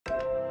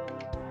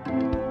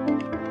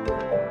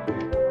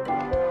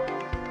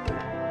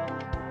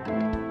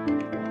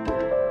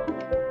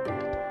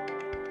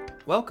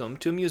Welcome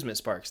to Amusement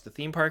Sparks, the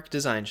theme park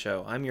design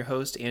show. I'm your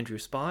host, Andrew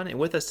Spawn, and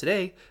with us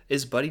today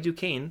is Buddy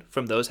Duquesne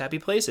from Those Happy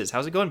Places.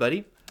 How's it going,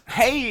 buddy?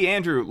 Hey,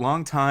 Andrew,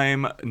 long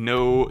time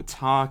no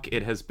talk.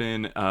 It has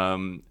been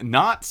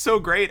not so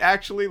great,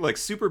 actually, like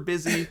super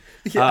busy.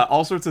 Yeah.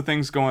 All sorts of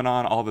things going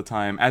on all the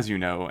time, as you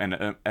know,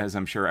 and as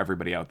I'm sure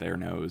everybody out there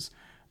knows.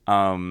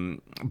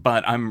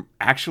 But I'm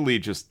actually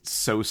just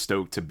so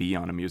stoked to be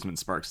on Amusement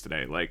Sparks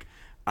today. Like,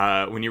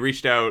 when you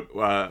reached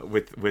out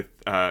with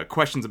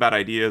questions about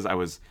ideas, I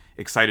was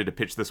excited to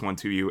pitch this one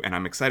to you, and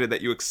I'm excited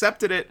that you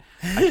accepted it.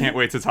 I can't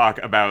wait to talk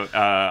about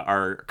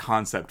our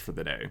concept for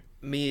the day.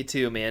 Me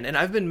too, man. And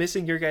I've been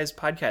missing your guys'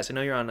 podcast. I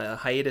know you're on a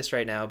hiatus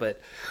right now, but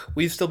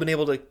we've still been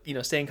able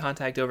to, stay in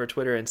contact over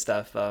Twitter and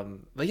stuff.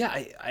 But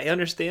yeah, I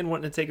understand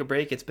wanting to take a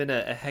break. It's been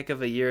a heck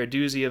of a year, a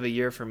doozy of a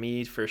year for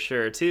me for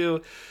sure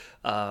too.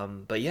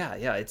 But yeah,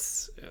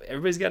 it's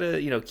everybody's got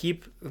to,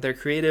 keep their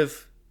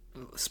creative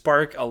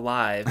spark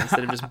alive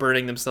instead of just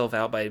burning themselves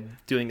out by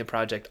doing the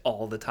project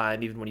all the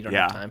time, even when you don't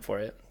have time for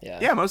it.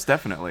 Yeah, most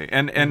definitely.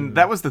 And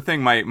that was the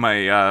thing.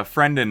 My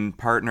friend and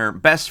partner,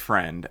 best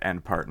friend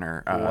and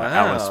partner, Wow.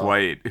 Alice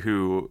White,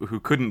 who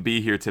couldn't be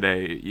here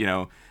today.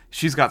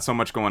 She's got so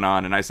much going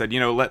on, and I said,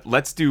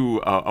 let's do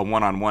a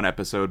one-on-one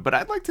episode. But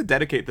I'd like to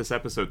dedicate this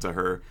episode to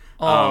her.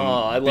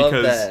 I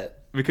love that.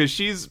 Because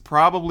she's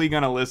probably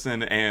going to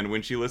listen, and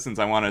when she listens,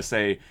 I want to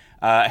say,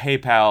 hey,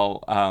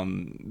 pal,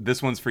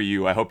 this one's for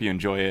you. I hope you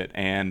enjoy it.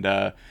 And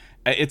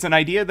it's an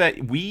idea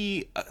that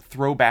we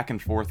throw back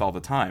and forth all the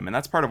time, and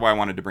that's part of why I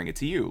wanted to bring it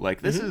to you.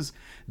 Like, this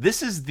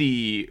is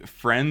the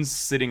friends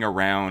sitting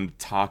around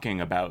talking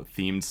about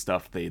themed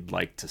stuff they'd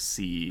like to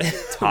see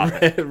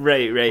topic.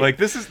 Right. Like,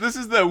 this is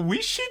the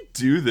we should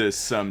do this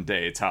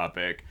someday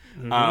topic.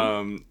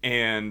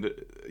 And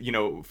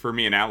for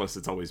me and Alice,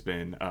 it's always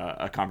been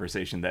a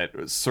conversation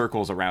that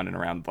circles around and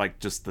around, like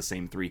just the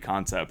same three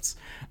concepts.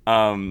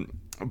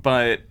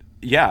 But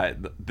yeah,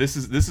 this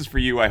is for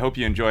you. I hope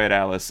you enjoy it,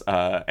 Alice,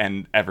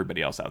 and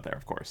everybody else out there,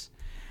 of course.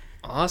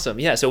 Awesome.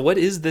 Yeah. So what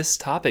is this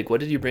topic? What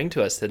did you bring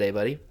to us today,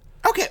 buddy?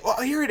 Okay,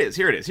 well, here it is.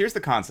 Here's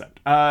the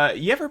concept.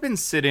 You ever been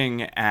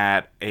sitting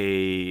at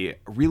a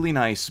really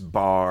nice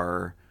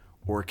bar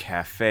or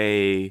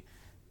cafe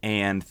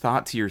and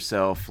thought to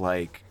yourself,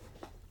 like,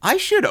 I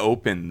should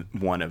open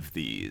one of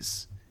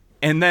these?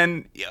 And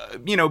then,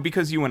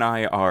 because you and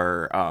I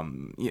are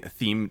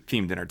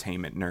themed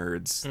entertainment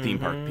nerds, theme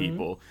park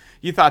people,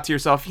 you thought to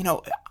yourself,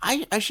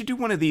 I should do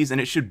one of these and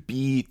it should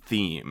be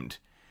themed.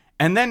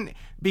 And then,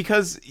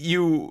 because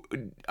you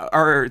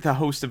are the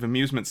host of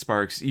Amusement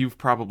Sparks, you've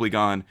probably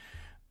gone,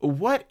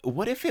 what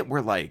if it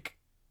were like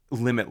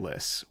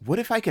limitless? What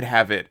if I could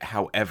have it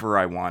however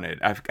I wanted?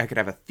 I could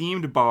have a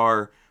themed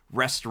bar,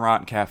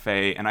 restaurant,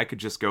 cafe, and I could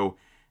just go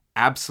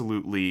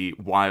absolutely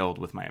wild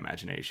with my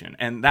imagination.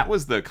 And that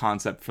was the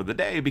concept for the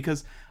day,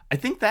 because I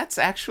think that's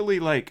actually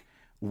like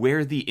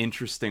where the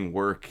interesting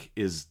work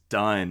is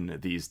done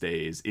these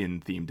days in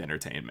themed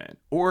entertainment,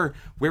 or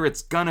where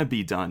it's gonna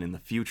be done in the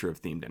future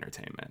of themed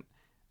entertainment.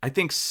 I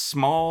think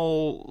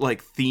small,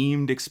 like,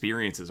 themed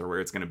experiences are where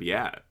it's gonna be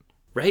at.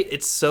 Right?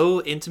 It's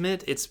so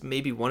intimate. It's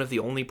maybe one of the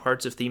only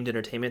parts of themed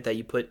entertainment that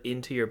you put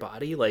into your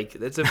body. Like,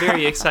 it's a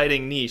very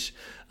exciting niche.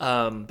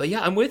 But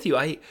yeah, I'm with you.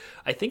 I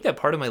think that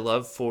part of my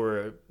love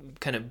for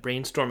kind of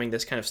brainstorming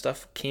this kind of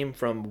stuff came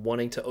from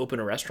wanting to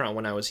open a restaurant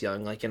when I was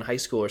young, like in high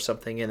school or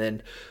something. And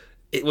then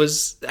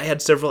I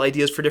had several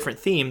ideas for different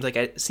themes. Like,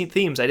 I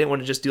didn't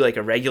want to just do like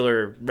a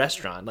regular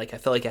restaurant. Like, I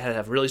felt like I had to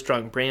have really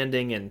strong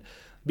branding and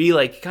be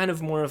like kind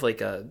of more of like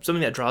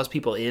something that draws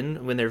people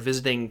in when they're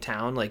visiting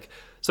town, like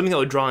something that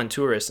would draw in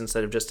tourists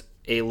instead of just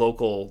a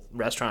local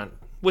restaurant,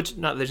 which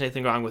not that there's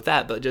anything wrong with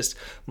that, but just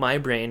my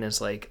brain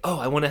is like, oh,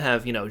 I want to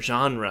have,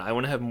 genre. I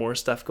want to have more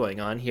stuff going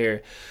on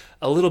here,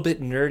 a little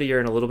bit nerdier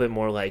and a little bit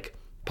more like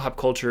pop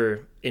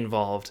culture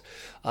involved.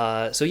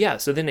 So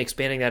then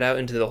expanding that out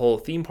into the whole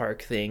theme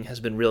park thing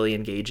has been really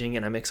engaging,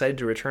 and I'm excited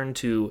to return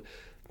to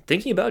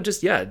thinking about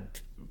just,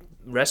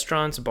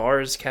 restaurants,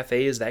 bars,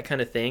 cafes, that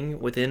kind of thing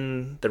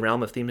within the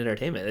realm of themed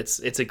entertainment.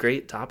 It's a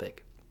great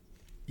topic.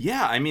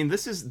 Yeah, I mean,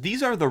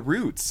 these are the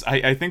roots.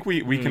 I think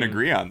we can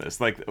agree on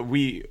this. Like,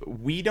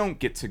 we don't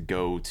get to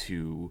go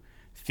to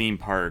theme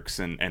parks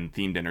and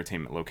themed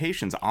entertainment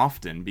locations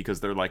often because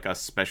they're like a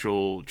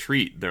special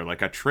treat. They're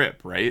like a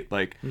trip, right?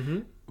 Like,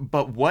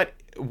 but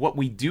what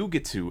we do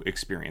get to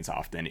experience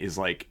often is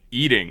like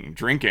eating,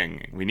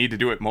 drinking. We need to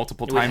do it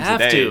multiple times a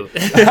day.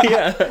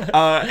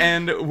 Yeah.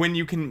 And when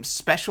you can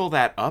special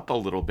that up a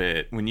little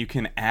bit, when you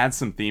can add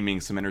some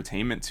theming, some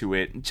entertainment to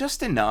it,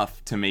 just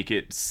enough to make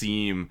it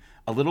seem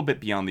a little bit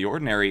beyond the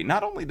ordinary,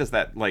 not only does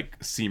that like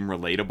seem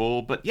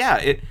relatable, but yeah,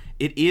 it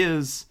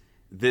is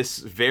this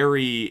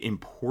very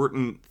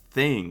important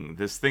thing,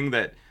 this thing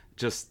that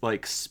just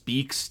like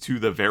speaks to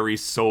the very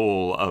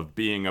soul of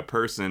being a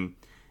person.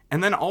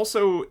 And then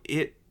also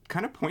it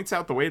kind of points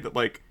out the way that,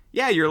 like,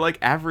 yeah, your like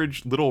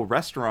average little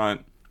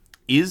restaurant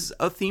is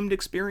a themed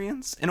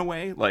experience in a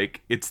way.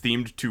 Like, it's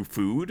themed to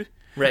food.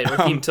 Right, or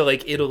themed to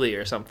like Italy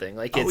or something.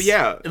 Like it's,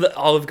 yeah. the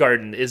Olive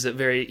Garden is a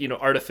very,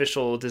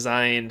 artificial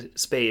designed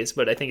space,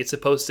 but I think it's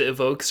supposed to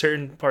evoke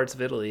certain parts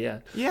of Italy. Yeah.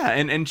 Yeah,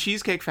 and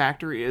Cheesecake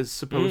Factory is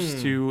supposed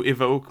to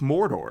evoke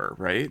Mordor,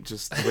 right?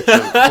 Just with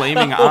the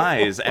flaming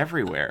eyes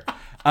everywhere.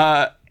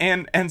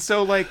 And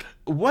so like,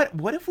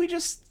 what if we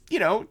just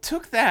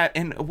took that,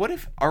 and what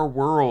if our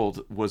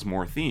world was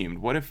more themed?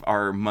 What if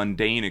our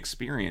mundane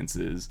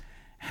experiences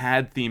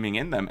had theming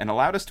in them and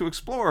allowed us to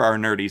explore our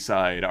nerdy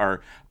side,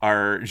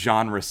 our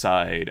genre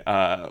side,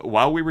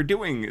 while we were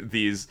doing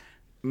these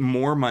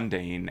more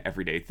mundane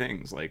everyday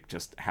things, like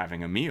just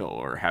having a meal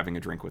or having a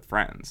drink with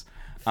friends.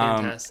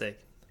 Fantastic.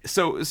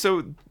 So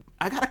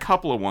I got a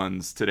couple of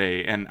ones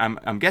today, and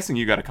I'm guessing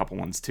you got a couple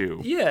ones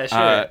too. Yeah,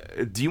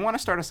 sure. Do you want to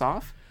start us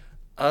off?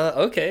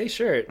 Okay,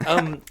 sure.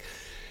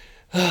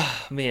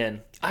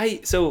 Man,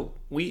 the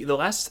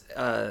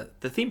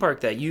theme park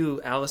that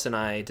you, Alice, and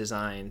I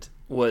designed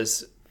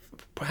was,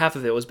 half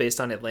of it was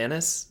based on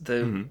Atlantis,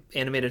 the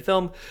animated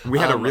film. We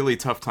had a really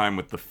tough time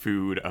with the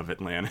food of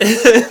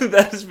Atlantis.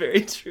 That is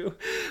very true.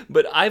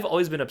 But I've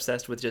always been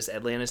obsessed with just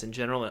Atlantis in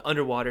general and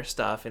underwater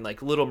stuff, and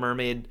like Little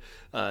Mermaid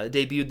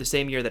debuted the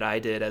same year that I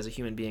did as a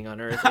human being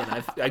on Earth,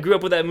 and I grew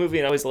up with that movie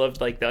and I always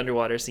loved like the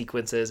underwater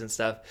sequences and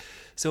stuff.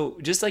 So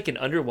just like an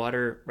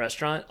underwater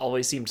restaurant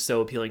always seemed so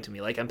appealing to me.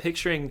 Like I'm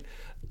picturing,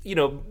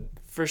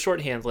 for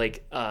shorthand,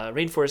 like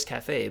Rainforest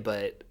Cafe,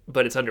 but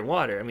it's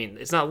underwater. I mean,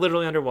 it's not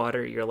literally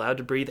underwater. You're allowed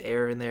to breathe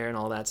air in there and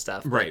all that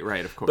stuff. Right,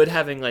 of course. But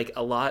having like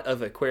a lot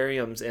of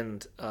aquariums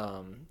and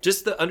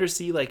just the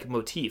undersea like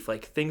motif,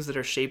 like things that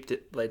are shaped,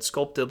 like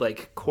sculpted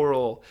like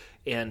coral,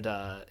 and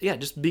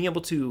just being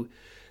able to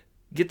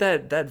get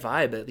that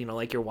vibe,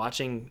 like you're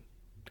watching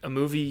a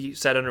movie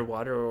set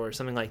underwater or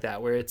something like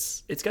that, where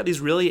it's got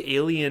these really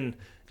alien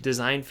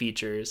design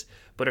features,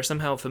 but are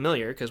somehow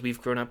familiar because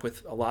we've grown up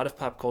with a lot of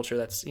pop culture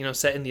that's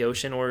set in the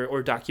ocean,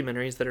 or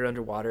documentaries that are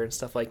underwater and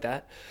stuff like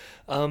that.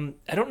 I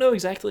don't know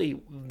exactly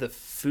the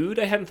food.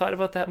 I hadn't thought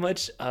about that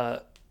much.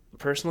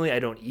 Personally, I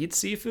don't eat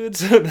seafood,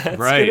 so that's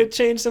gonna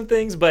change some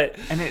things. But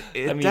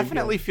it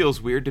definitely feels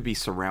weird to be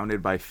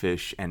surrounded by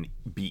fish and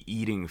be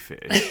eating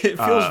fish. It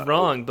feels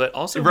wrong, but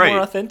also more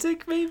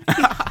authentic, maybe.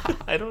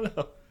 I don't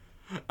know.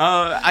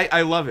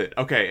 I love it.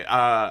 Okay,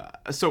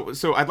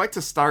 so I'd like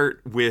to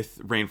start with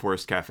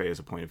Rainforest Cafe as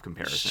a point of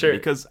comparison, sure.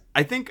 Because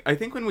I think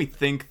when we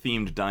think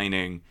themed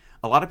dining,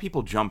 a lot of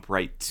people jump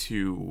right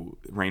to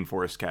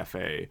Rainforest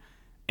Cafe,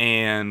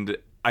 and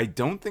I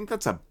don't think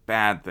that's a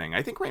bad thing.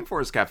 I think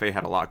Rainforest Cafe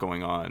had a lot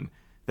going on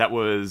that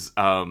was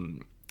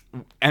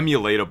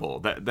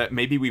emulatable, that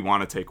maybe we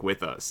want to take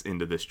with us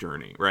into this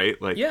journey,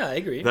 right? Like, yeah, I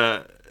agree.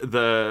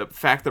 The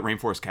fact that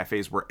Rainforest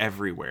Cafes were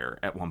everywhere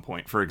at one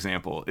point, for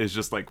example, is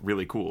just like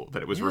really cool.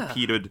 That it was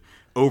repeated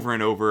over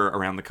and over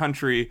around the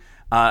country,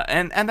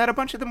 and that a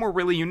bunch of them were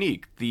really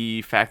unique.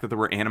 The fact that there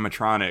were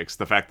animatronics,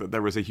 the fact that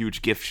there was a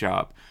huge gift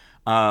shop.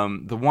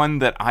 The one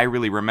that I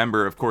really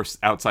remember, of course,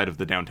 outside of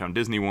the Downtown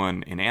Disney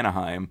one in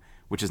Anaheim,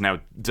 which is now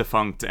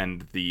defunct,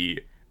 and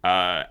the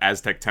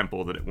Aztec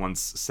temple that it once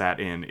sat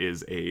in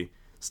is a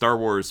Star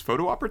Wars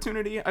photo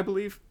opportunity, I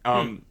believe.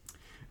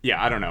 Yeah,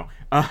 I don't know.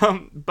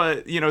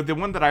 But, the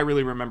one that I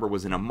really remember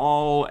was in a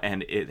mall,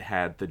 and it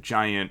had the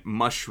giant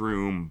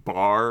mushroom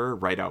bar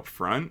right out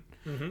front,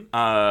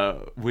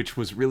 which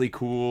was really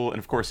cool. And,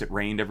 of course, it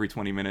rained every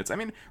 20 minutes. I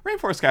mean,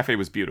 Rainforest Cafe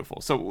was beautiful.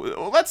 So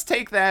let's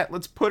take that.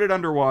 Let's put it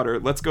underwater.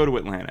 Let's go to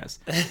Atlantis.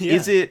 Yeah.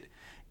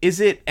 Is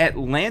it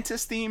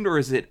Atlantis themed, or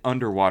is it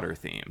underwater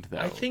themed, though?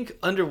 I think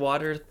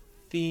underwater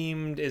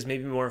themed is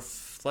maybe more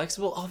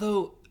flexible,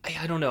 although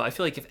I don't know. I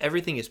feel like if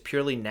everything is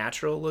purely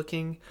natural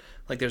looking,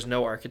 like there's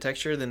no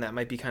architecture, then that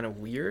might be kind of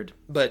weird.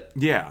 But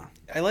yeah,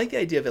 I like the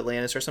idea of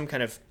Atlantis, or some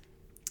kind of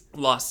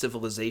lost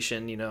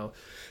civilization,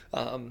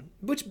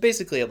 which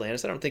basically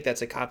Atlantis. I don't think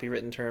that's a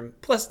copywritten term.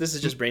 Plus, this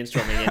is just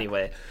brainstorming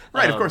anyway.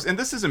 Right, of course. And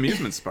this is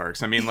amusement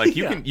sparks. I mean, like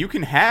you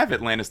can have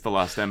Atlantis: The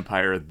Lost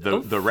Empire,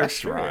 the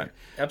restaurant,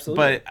 sure.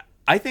 Absolutely. But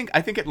I think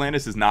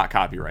Atlantis is not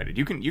copyrighted.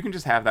 You can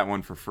just have that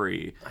one for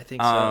free. I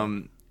think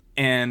so.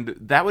 And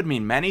that would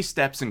mean many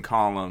steps and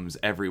columns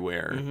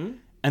everywhere. Mm-hmm.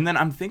 And then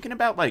I'm thinking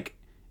about like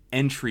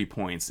entry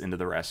points into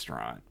the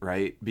restaurant,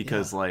 right?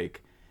 Because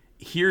like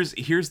here's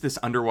this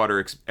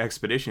underwater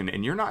expedition,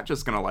 and you're not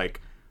just gonna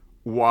like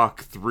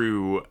walk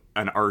through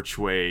an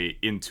archway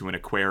into an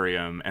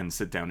aquarium and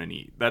sit down and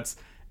eat. That's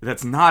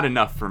not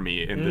enough for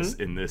me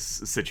in this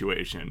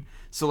situation.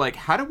 So like,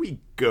 how do we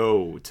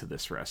go to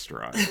this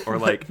restaurant? Or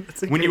like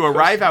when you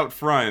arrive out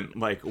front,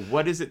 like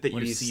what is it that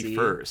you see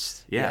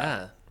first?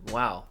 Yeah.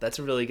 Wow, that's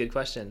a really good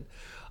question.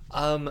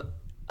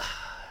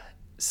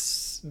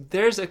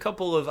 There's a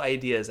couple of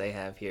ideas I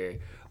have here.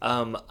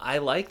 I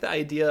like the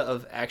idea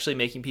of actually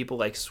making people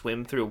like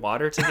swim through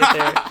water to get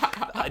there.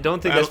 I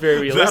don't think that's very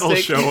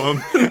realistic. That'll show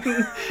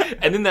them.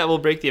 And then that will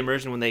break the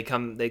immersion when they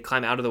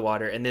climb out of the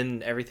water, and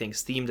then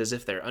everything's themed as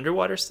if they're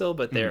underwater still,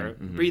 but they're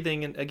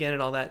breathing again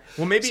and all that.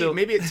 Well, maybe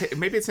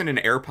it's in an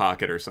air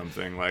pocket or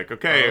something. Like,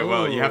 okay,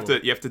 well, you have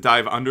to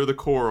dive under the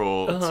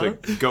coral to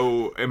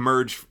go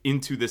emerge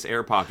into this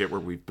air pocket where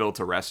we've built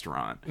a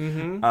restaurant.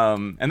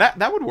 And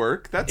that would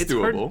work. That's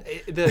doable.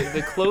 Hard.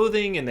 The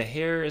clothing and the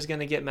hair is going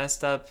to get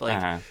messed up.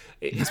 Like,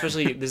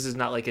 especially this is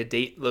not like a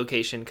date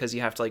location because you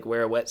have to like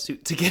wear a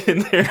wetsuit to get in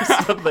there.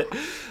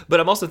 But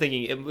I'm also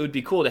thinking it would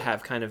be cool to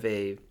have kind of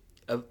a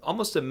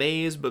almost a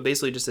maze, but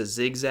basically just a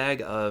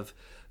zigzag of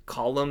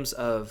columns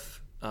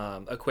of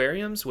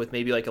aquariums with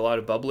maybe like a lot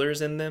of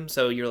bubblers in them.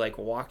 So you're like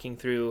walking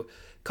through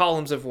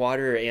columns of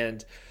water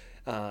and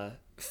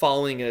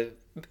following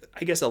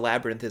I guess a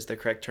labyrinth is the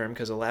correct term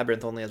because a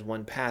labyrinth only has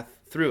one path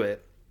through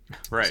it.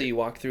 Right. So you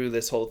walk through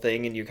this whole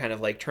thing and you kind of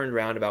like turned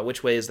around about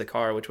which way is the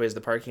car, which way is the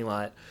parking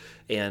lot,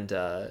 and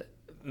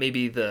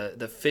maybe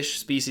the fish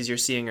species you're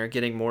seeing are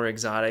getting more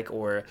exotic,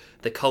 or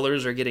the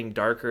colors are getting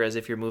darker as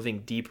if you're moving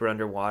deeper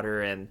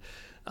underwater. And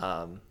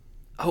oh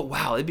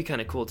wow, it'd be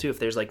kind of cool too if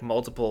there's like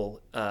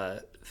multiple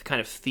kind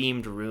of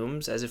themed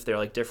rooms as if they're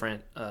like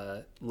different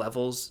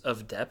levels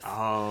of depth.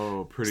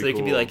 Oh, pretty cool. So they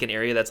could be like an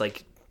area that's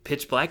like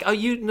pitch black. Oh,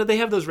 they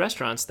have those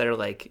restaurants that are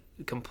like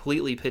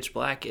completely pitch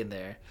black in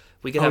there.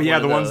 We could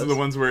have the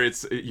ones where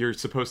you're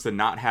supposed to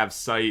not have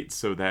sight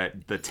so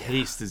that the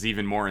taste is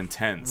even more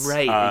intense.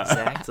 Right,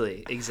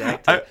 exactly.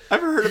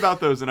 I've heard about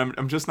those, and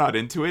I'm just not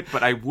into it.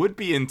 But I would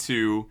be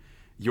into.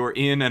 You're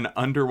in an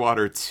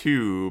underwater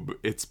tube.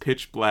 It's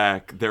pitch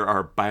black. There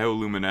are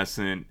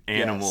bioluminescent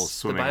animals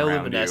swimming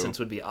around you. The bioluminescence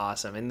would be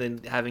awesome. And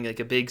then having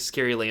like a big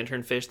scary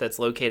lanternfish that's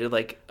located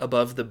like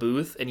above the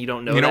booth, and you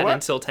don't know that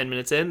until 10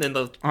 minutes in. Then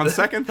on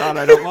second thought,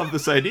 I don't love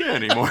this idea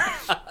anymore.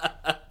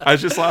 I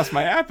just lost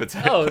my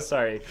appetite. Oh,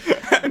 sorry.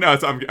 No,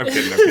 I'm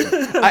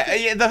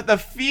kidding.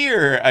 The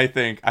fear. I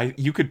think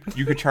you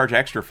could charge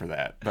extra for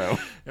that though.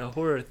 A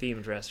horror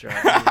themed restaurant.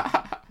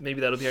 Maybe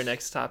that'll be our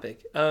next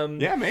topic.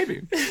 Yeah,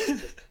 maybe.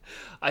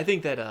 I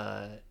think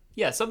that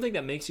something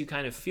that makes you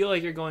kind of feel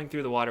like you're going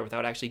through the water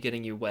without actually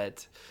getting you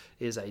wet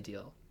is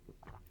ideal.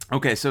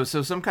 Okay, so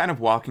some kind of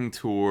walking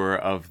tour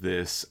of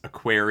this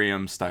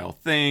aquarium style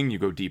thing. You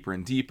go deeper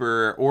and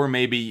deeper, or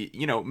maybe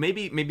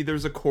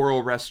there's a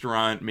coral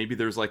restaurant, maybe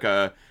there's like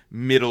a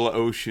middle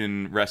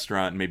ocean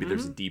restaurant, maybe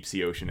there's a deep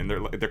sea ocean, and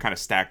they're kind of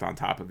stacked on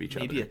top of each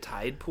other. Maybe a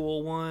tide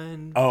pool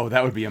one. Oh,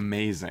 that would be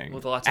amazing.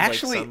 With lots of like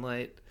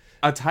sunlight.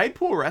 A tide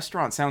pool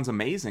restaurant sounds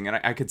amazing,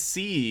 and I could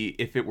see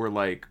if it were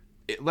like,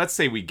 let's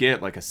say we get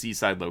like a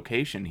seaside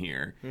location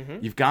here.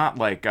 You've got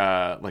like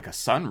a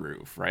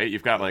sunroof, right?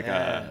 You've got like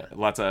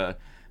lots of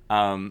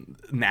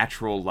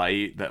natural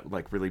light that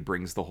like really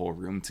brings the whole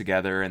room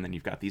together, and then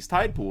you've got these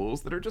tide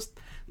pools that are just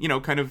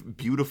kind of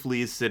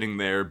beautifully sitting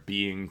there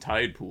being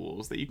tide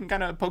pools that you can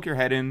kind of poke your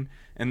head in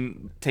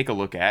and take a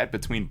look at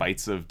between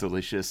bites of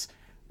delicious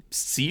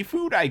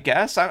seafood, I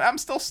guess. I'm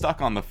still stuck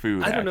on the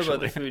food. I don't know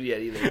about the food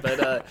yet either,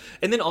 but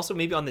and then also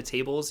maybe on the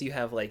tables you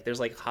have like there's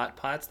like hot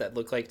pots that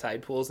look like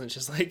tide pools, and it's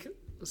just like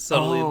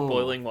subtly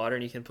boiling water,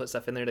 and you can put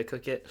stuff in there to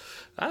cook it.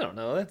 I don't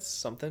know. That's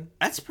something.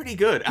 That's pretty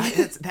good.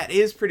 That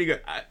is pretty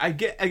good.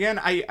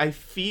 I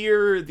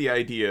fear the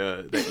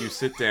idea that you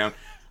sit down.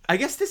 I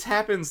guess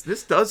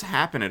this does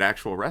happen at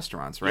actual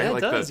restaurants, right? Yeah, it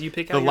like does. You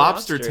pick out the your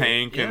lobster lobster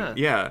tank,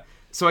 and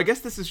so I guess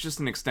this is just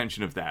an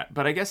extension of that.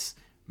 But I guess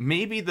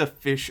maybe the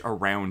fish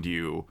around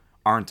you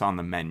aren't on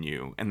the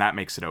menu, and that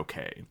makes it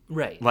okay.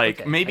 Right.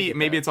 Like okay,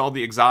 maybe it's all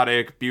the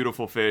exotic,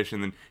 beautiful fish,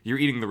 and then you're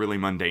eating the really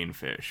mundane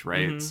fish,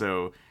 right?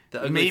 So the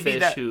ugly maybe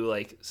fish who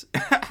like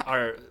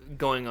are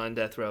going on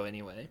death row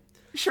anyway.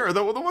 Sure,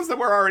 the ones that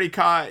were already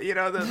caught,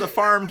 the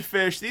farmed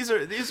fish. These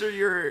are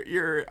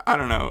your I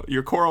don't know,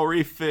 your coral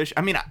reef fish.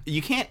 I mean,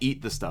 you can't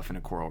eat the stuff in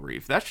a coral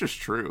reef. That's just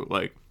true.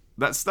 Like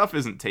that stuff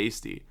isn't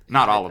tasty.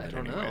 Not all of it,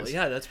 anyways. I don't know.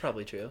 Yeah, that's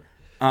probably true.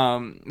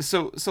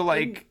 So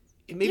like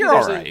maybe you're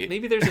all right.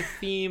 Maybe there's a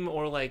theme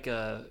or like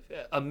a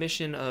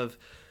mission of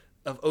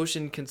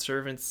ocean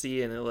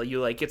conservancy, and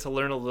you like get to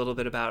learn a little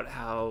bit about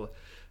how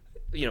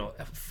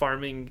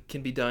farming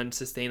can be done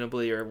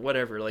sustainably or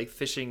whatever, like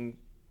fishing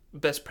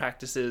best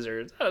practices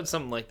or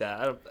something like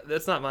that.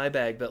 That's not my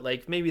bag, but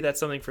like maybe that's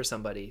something for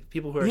somebody.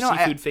 People who are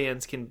seafood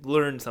fans can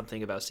learn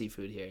something about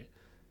seafood here.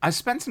 I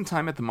spent some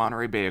time at the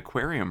Monterey Bay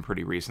Aquarium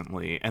pretty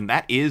recently, and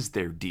that is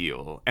their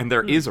deal. And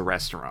there is a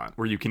restaurant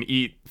where you can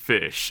eat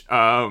fish.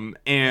 And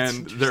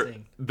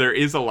there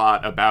is a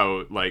lot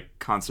about like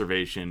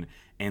conservation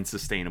and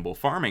sustainable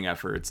farming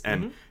efforts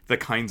and the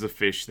kinds of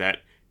fish that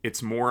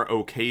it's more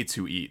okay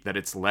to eat, that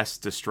it's less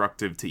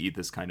destructive to eat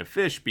this kind of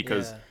fish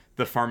because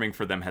the farming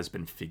for them has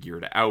been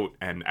figured out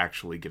and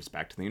actually gives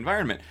back to the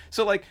environment.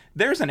 So like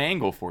there's an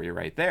angle for you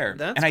right there.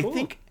 That's and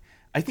cool.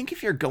 I think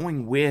if you're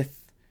going with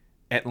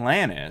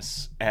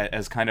Atlantis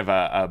as kind of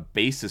a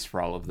basis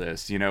for all of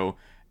this,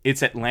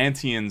 it's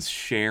Atlanteans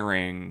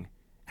sharing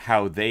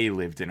how they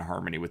lived in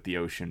harmony with the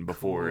ocean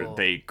before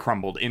they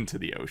crumbled into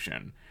the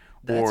ocean.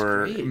 That's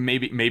or great.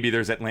 maybe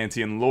there's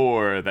Atlantean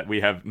lore that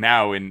we have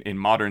now in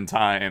modern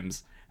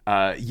times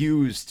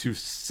used to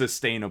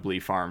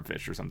sustainably farm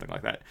fish or something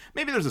like that.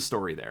 Maybe there's a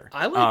story there.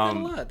 I like that a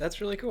lot.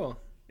 That's really cool.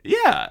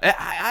 Yeah,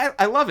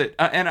 I love it.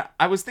 And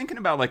I was thinking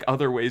about like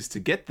other ways to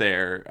get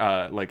there,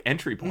 like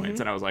entry points,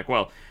 and I was like,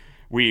 well,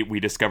 we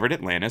discovered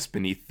Atlantis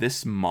beneath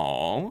this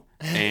mall,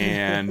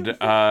 and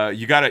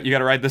you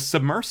gotta ride the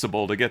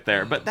submersible to get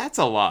there. But that's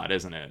a lot,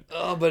 isn't it?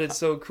 Oh, but it's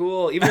so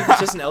cool. Even if it's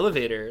just an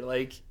elevator,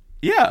 like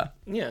Yeah,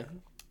 yeah,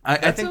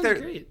 I think sounds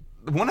great.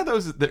 one of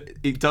those that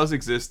it does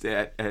exist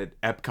at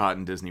Epcot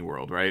and Disney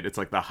World, right? It's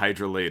like the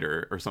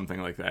Hydrolator or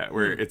something like that,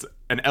 where it's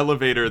an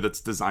elevator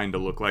that's designed to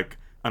look like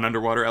an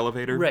underwater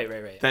elevator.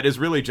 Right. That is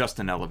really just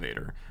an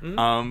elevator.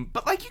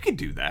 But like you could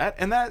do that,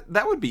 and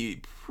that would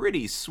be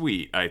pretty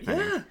sweet, I think.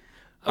 Yeah,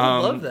 I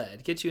would love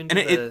that. Get you into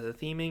and the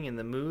theming and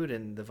the mood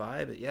and the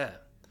vibe. Yeah.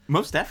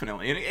 Most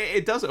definitely, and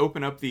it does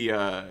open up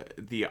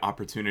the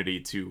opportunity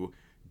to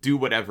do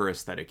whatever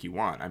aesthetic you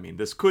want. I mean,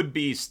 this could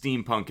be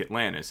steampunk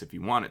Atlantis if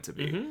you want it to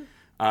be.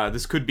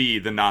 This could be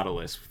the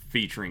Nautilus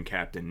featuring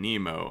Captain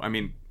Nemo. I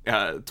mean,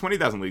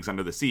 20,000 Leagues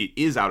Under the Sea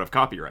is out of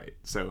copyright,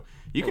 so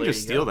you can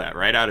just steal that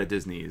right out of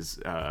Disney's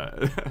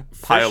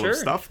pile of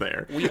stuff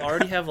there. We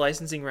already have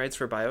licensing rights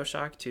for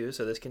BioShock too,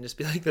 so this can just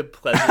be like the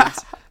pleasant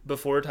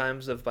before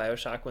times of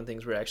BioShock when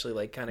things were actually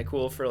like kind of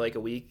cool for like a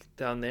week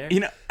down there.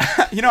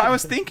 You know, I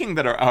was thinking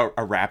that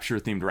a Rapture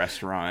themed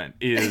restaurant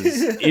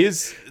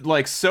is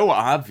like so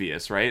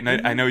obvious, right?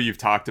 And I know you've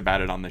talked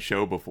about it on the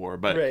show before,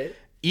 but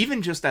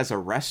even just as a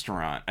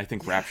restaurant, I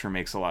think Rapture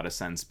makes a lot of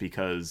sense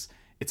because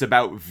it's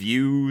about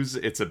views.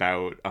 It's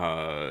about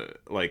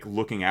like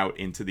looking out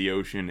into the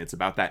ocean. It's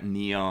about that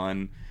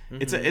neon.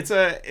 It's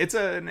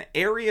an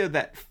area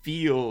that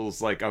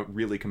feels like a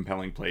really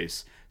compelling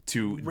place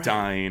to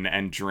dine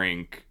and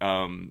drink,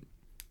 and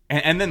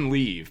then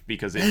leave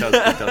because it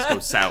does go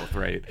south,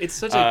 right? It's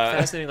such a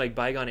fascinating like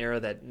bygone era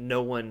that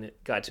no one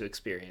got to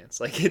experience.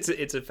 Like it's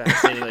a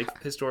fascinating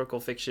like historical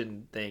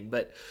fiction thing,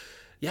 but.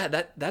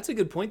 Yeah, that's a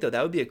good point though.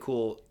 That would be a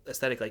cool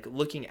aesthetic, like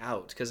looking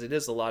out, because it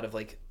is a lot of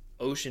like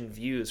ocean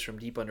views from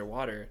deep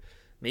underwater.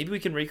 Maybe we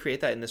can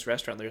recreate that in this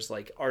restaurant. There's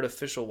like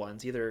artificial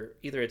ones. Either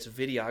it's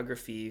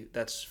videography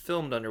that's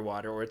filmed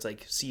underwater or it's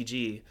like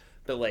CG,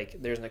 but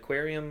like there's an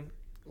aquarium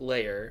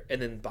layer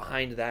and then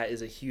behind that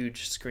is a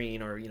huge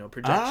screen or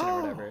projection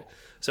or whatever.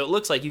 So it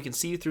looks like you can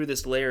see through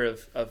this layer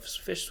of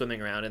fish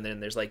swimming around, and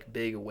then there's like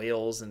big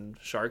whales and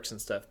sharks and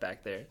stuff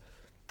back there.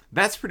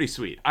 That's pretty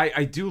sweet.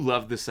 I do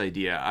love this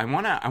idea. I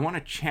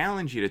wanna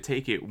challenge you to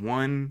take it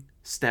one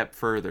step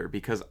further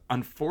because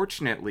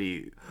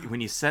unfortunately, when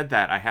you said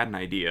that, I had an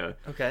idea.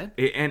 Okay.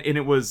 And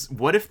it was,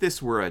 what if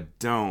this were a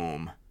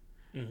dome?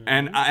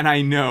 And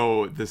I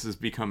know this is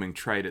becoming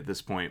trite at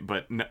this point,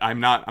 but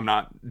I'm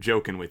not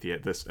joking with you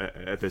at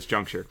this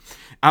juncture.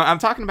 I'm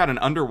talking about an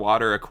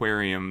underwater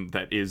aquarium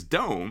that is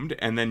domed,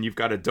 and then you've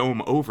got a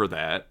dome over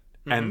that.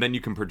 And then you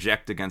can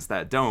project against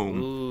that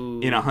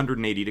dome in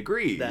 180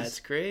 degrees. That's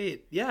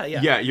great. Yeah.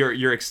 Yeah,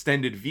 your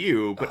extended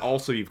view, but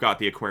also you've got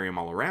the aquarium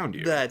all around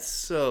you. That's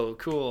so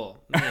cool.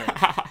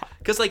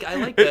 Because like I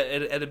like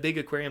that at a big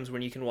aquariums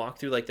when you can walk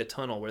through like the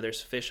tunnel where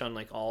there's fish on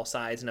like all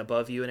sides and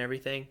above you and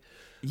everything.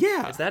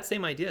 Yeah. It's that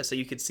same idea. So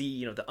you could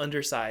see, the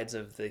undersides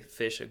of the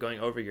fish going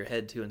over your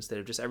head too instead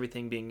of just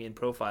everything being in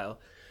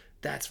profile.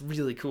 That's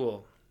really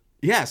cool.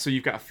 Yeah, so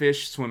you've got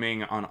fish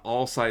swimming on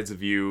all sides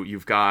of you.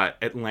 You've got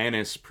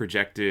Atlantis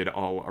projected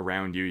all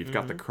around you. You've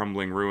got the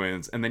crumbling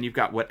ruins. And then you've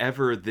got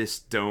whatever this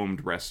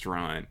domed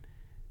restaurant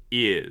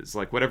is,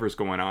 like whatever's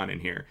going on in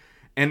here.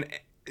 And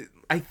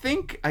I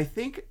think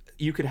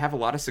you could have a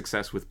lot of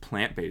success with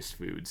plant-based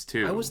foods,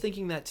 too. I was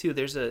thinking that, too.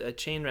 There's a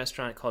chain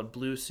restaurant called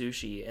Blue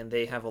Sushi, and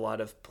they have a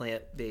lot of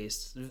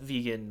plant-based,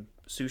 vegan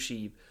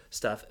sushi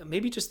stuff.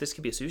 Maybe just this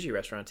could be a sushi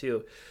restaurant,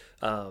 too.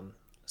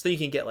 So you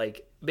can get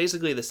like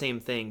basically the same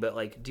thing, but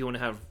like, do you want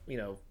to have,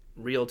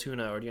 real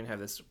tuna or do you want to have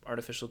this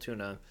artificial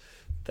tuna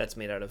that's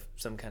made out of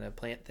some kind of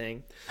plant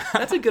thing?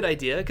 That's a good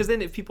idea. Because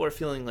then if people are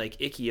feeling like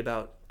icky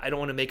about, I don't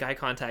want to make eye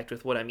contact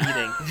with what I'm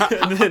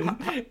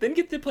eating, then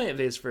get the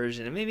plant-based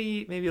version and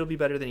maybe it'll be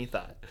better than you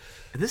thought.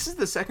 This is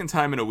the second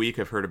time in a week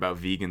I've heard about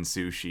vegan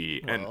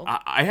sushi, and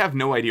I have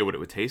no idea what it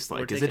would taste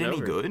like. Is it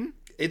any good?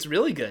 It's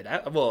really good.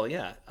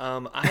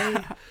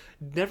 I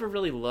never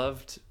really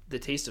loved the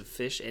taste of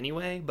fish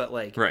anyway, but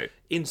like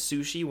in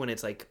sushi, when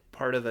it's like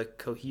part of a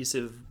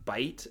cohesive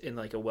bite in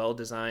like a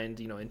well-designed,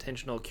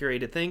 intentional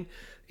curated thing,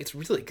 it's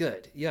really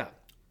good. Yeah.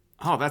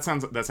 Oh, that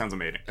sounds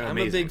amazing. I'm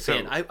a big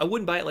fan. I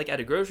wouldn't buy it like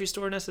at a grocery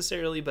store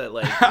necessarily, but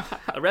like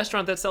a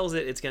restaurant that sells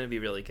it, it's going to be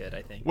really good,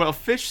 I think. Well,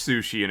 fish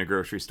sushi in a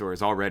grocery store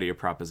is already a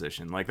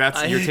proposition. Like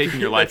you're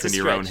taking your life into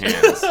your own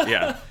hands.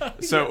 Yeah.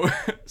 So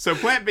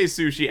plant-based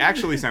sushi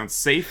actually sounds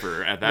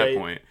safer at that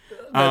point.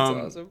 That's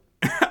awesome.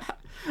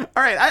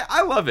 All right,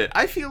 I love it.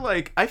 I feel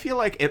like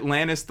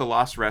Atlantis the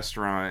Lost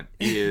Restaurant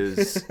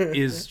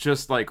is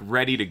just like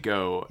ready to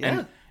go.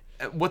 Yeah.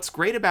 what's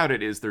great about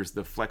it is there's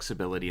the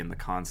flexibility in the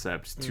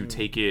concept to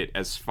take it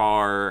as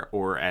far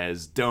or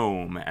as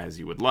dome as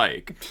you would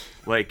like.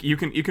 Like you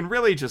can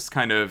really just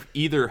kind of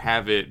either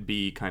have it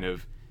be kind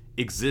of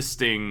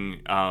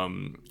existing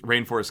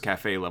Rainforest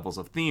Cafe levels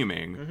of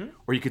theming,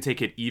 or you could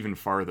take it even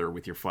farther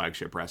with your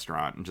flagship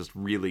restaurant and just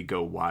really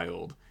go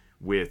wild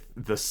with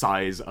the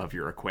size of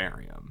your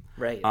aquarium.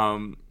 Right.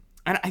 And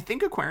I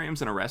think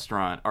aquariums in a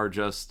restaurant are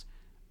just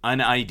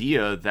an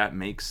idea that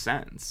makes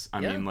sense.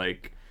 I mean,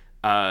 like,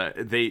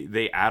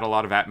 they add a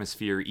lot of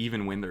atmosphere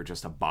even when they're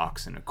just a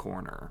box in a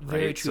corner. Right?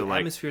 Very true. So, like,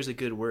 atmosphere is a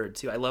good word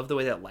too. I love the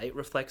way that light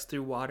reflects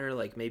through water.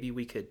 Like maybe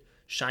we could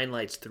shine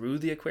lights through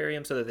the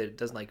aquarium so that it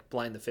doesn't like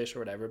blind the fish or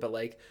whatever. But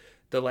like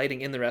the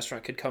lighting in the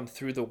restaurant could come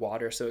through the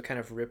water, so it kind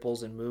of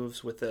ripples and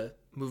moves with the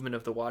movement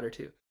of the water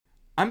too.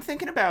 I'm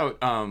thinking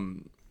about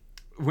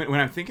when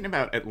I'm thinking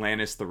about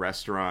Atlantis, the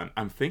restaurant,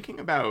 I'm thinking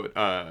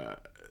about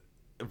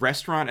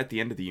Restaurant at the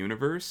End of the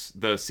Universe,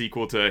 the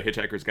sequel to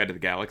Hitchhiker's Guide to the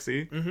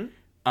Galaxy,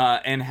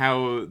 and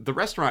how the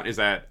restaurant is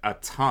at a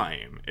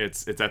time.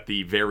 It's at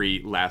the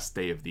very last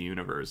day of the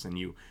universe, and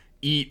you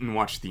eat and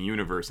watch the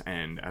universe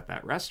end at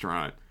that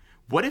restaurant.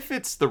 What if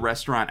it's the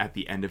restaurant at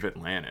the end of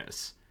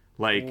Atlantis?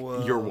 Like,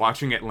 you're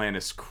watching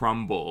Atlantis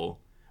crumble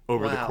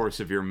over the course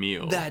of your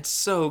meal. That's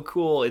so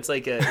course It's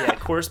like a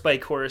course by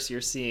course you're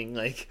seeing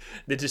like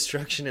the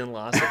destruction and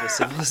loss of a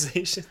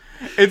civilization.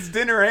 It's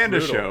dinner and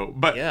a show,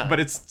 but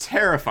it's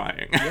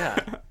terrifying. Yeah,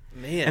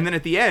 man. And then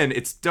at the end,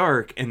 it's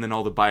dark, and then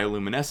all the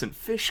bioluminescent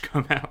fish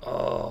come out.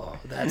 Oh,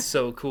 that's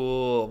so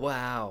cool!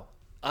 Wow.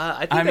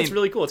 I think that's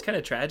really cool. It's kind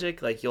of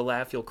tragic. Like you'll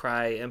laugh, you'll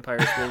cry.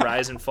 Empires will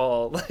rise and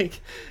fall.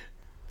 Like,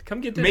 come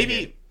get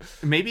dinner.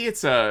 Maybe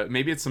it's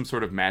some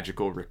sort of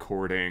magical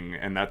recording,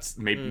 and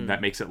that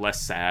makes it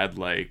less sad.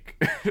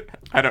 Like,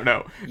 I don't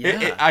know.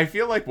 Yeah. I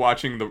feel like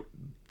watching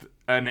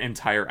an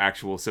entire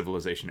actual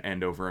civilization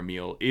end over a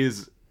meal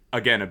is,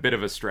 again, a bit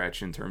of a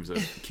stretch in terms of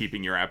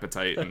keeping your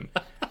appetite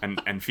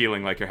and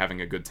feeling like you're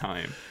having a good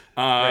time.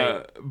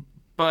 Right.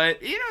 But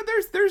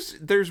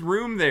there's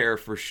room there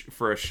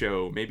for a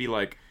show. Maybe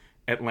like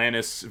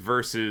Atlantis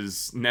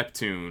versus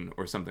Neptune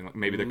or something.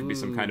 Maybe there could be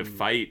some kind of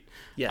fight.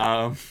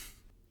 Yeah.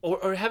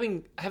 Or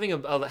having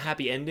a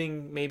happy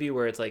ending, maybe,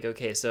 where it's like,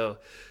 okay, so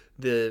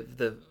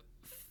the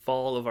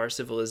fall of our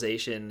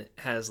civilization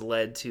has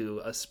led to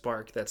a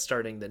spark that's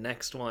starting the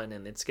next one,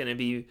 and it's gonna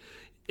be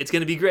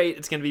great.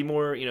 It's gonna be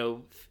more,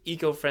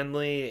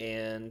 eco-friendly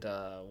and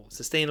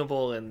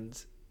sustainable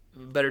and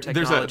better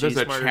technology. There's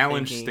a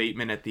challenge thinking.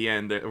 statement at the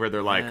end where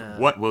they're like,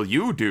 "What will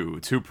you do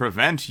to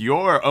prevent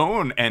your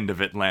own end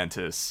of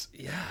Atlantis?"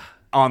 Yeah.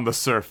 On the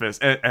surface,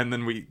 and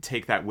then we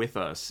take that with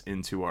us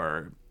into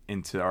our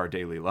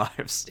daily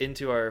lives,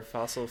 into our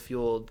fossil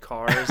fueled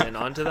cars and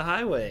onto the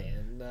highway.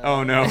 And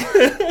oh no.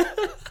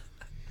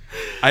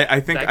 I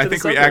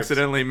think we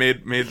accidentally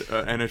made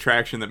an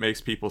attraction that makes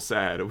people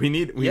sad. We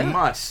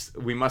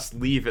must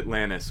leave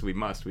Atlantis. We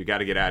got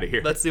to get out of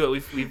here. Let's do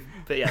it.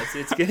 But yeah,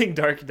 it's getting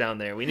dark down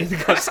there. We need to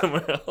go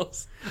somewhere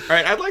else. All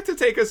right, I'd like to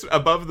take us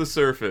above the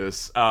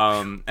surface,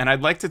 and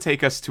I'd like to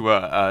take us to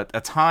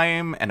a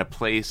time and a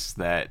place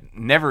that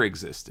never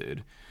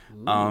existed.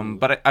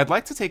 But I'd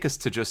like to take us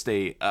to just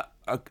a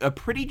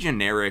pretty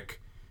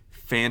generic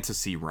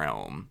fantasy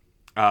realm.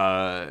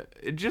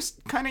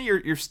 Just kind of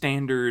your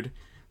standard,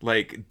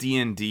 like,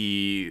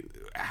 D&D,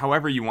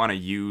 however you want to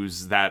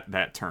use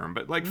that term,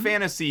 but like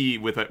fantasy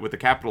with a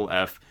capital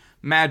F,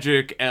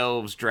 magic,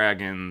 elves,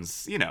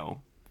 dragons,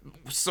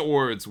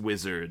 swords,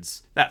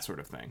 wizards, that sort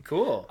of thing.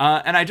 Cool.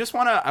 And I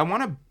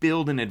want to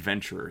build an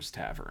adventurer's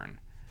tavern.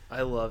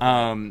 I love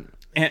that.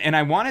 And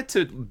I want it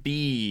to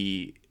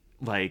be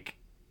like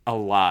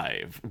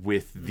alive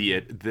with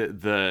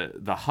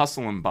the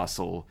hustle and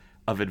bustle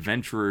of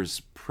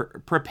adventurers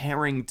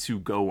preparing to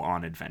go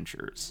on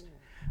adventures.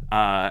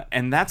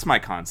 And that's my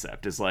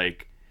concept, is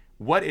like,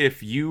 what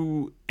if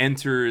you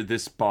enter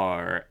this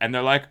bar and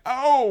they're like,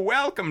 "Oh,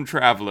 welcome,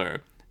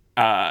 traveler.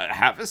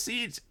 Have a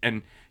seat."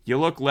 And you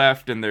look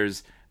left and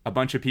there's a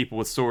bunch of people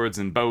with swords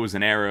and bows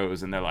and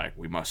arrows, and they're like,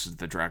 "We must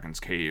the dragon's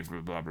cave,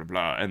 blah, blah,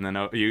 blah." And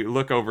then you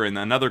look over in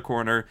another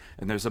corner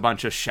and there's a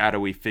bunch of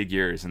shadowy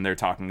figures, and they're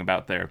talking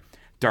about their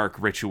dark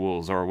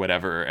rituals or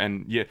whatever.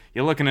 And you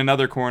look in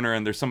another corner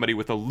and there's somebody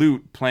with a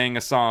lute playing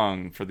a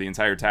song for the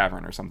entire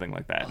tavern or something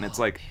like that. And it's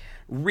like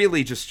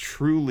really just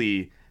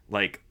truly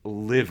like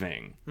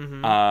living.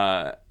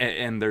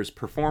 And there's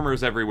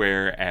performers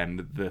everywhere,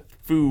 and the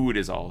food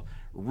is all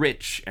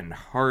rich and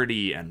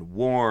hearty and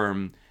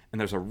warm,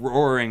 and there's a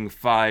roaring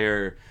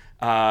fire.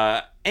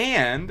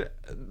 And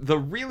the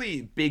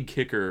really big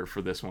kicker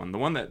for this one, the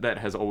one that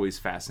has always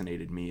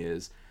fascinated me,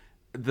 is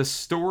the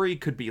story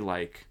could be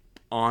like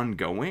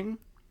ongoing.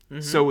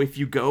 So if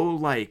you go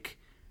like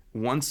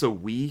once a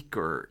week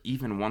or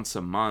even once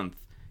a month,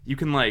 you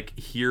can like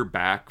hear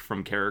back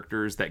from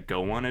characters that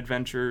go on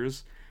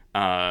adventures.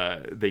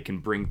 They can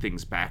bring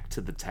things back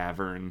to the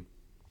tavern.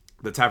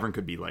 The tavern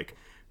could be like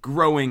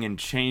growing and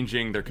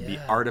changing. There could be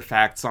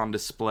artifacts on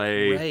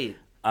display.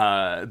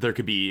 Right. There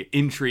could be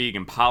intrigue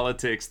and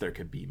politics. There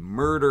could be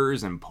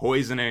murders and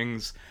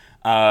poisonings.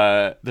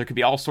 There could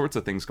be all sorts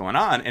of things going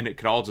on, and it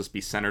could all just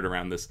be centered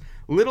around this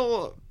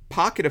little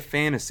pocket of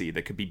fantasy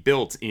that could be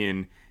built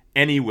in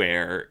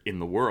anywhere in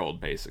the world,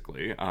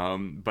 basically.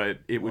 But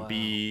it would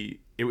be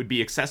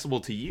accessible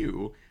to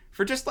you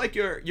for just like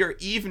your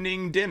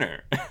evening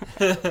dinner.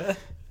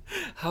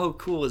 How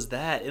cool is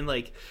that? And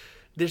like,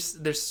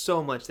 there's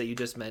so much that you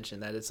just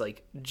mentioned that it's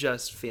like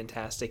just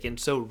fantastic and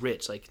so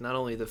rich. Like not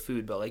only the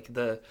food, but like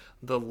the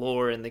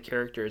lore and the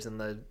characters and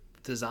the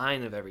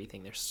design of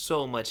everything. There's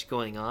so much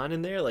going on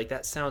in there. Like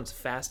that sounds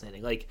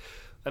fascinating. Like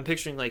I'm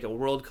picturing like a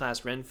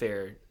world-class Ren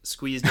Fair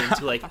squeezed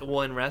into like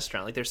one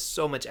restaurant. Like there's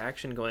so much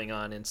action going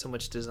on and so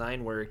much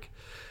design work.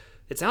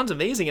 It sounds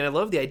amazing, and I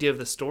love the idea of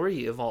the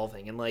story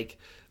evolving. And like,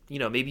 you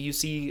know, maybe you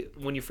see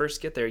when you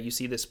first get there, you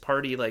see this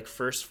party like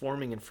first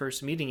forming and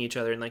first meeting each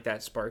other, and like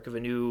that spark of a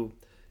new,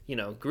 you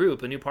know,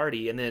 group, a new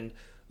party, and then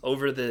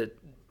over the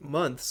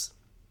months,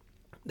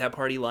 that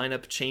party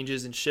lineup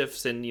changes and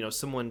shifts, and you know,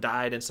 someone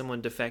died and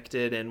someone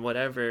defected and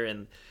whatever,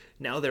 and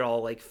now they're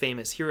all like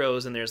famous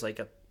heroes, and there's like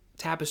a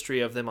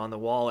tapestry of them on the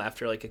wall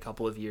after like a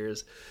couple of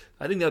years.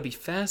 I think that would be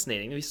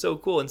fascinating. It'd be so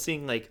cool, and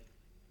seeing like,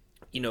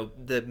 you know,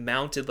 the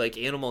mounted like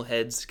animal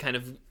heads kind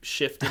of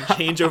shift and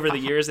change over the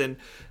years, and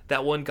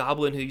that one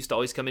goblin who used to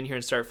always come in here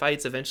and start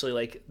fights, eventually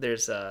like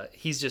there's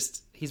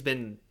he's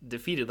been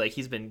defeated, like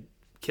he's been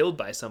killed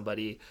by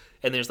somebody,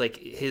 and there's like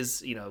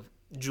his, you know,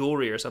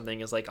 jewelry or something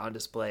is like on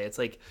display. It's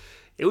like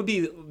it would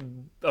be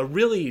a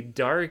really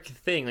dark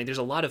thing. Like there's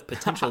a lot of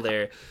potential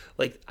there.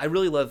 Like I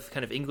really love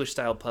kind of English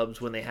style pubs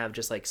when they have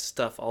just like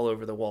stuff all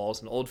over the walls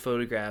and old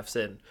photographs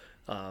and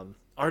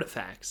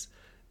artifacts.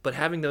 But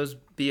having those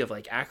be of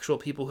like actual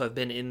people who have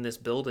been in this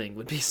building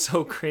would be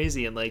so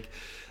crazy. And like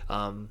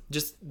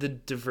just the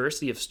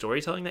diversity of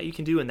storytelling that you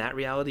can do in that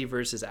reality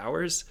versus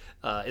ours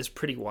is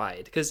pretty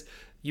wide. Because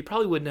you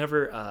probably would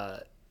never,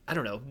 I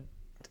don't know,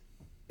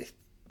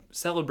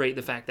 celebrate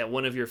the fact that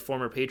one of your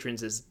former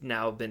patrons has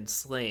now been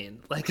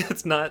slain. Like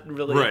that's not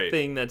really a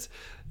thing that's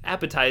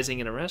appetizing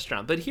in a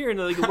restaurant. But here in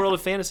like a world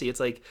of fantasy, it's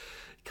like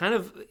kind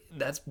of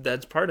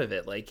that's part of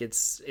it. Like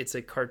it's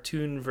a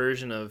cartoon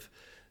version of,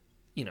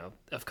 you know,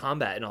 of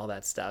combat and all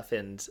that stuff,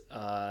 and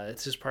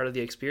it's just part of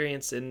the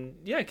experience. And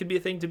yeah, it could be a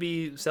thing to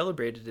be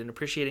celebrated, and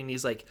appreciating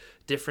these like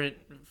different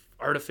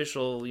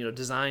artificial, you know,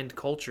 designed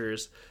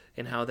cultures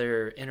and how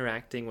they're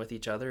interacting with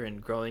each other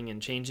and growing and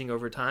changing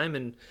over time.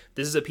 And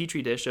this is a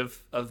petri dish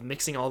of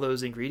mixing all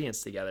those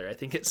ingredients together. I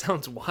think it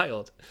sounds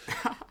wild.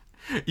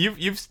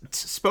 You've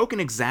spoken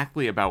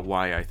exactly about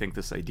why I think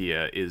this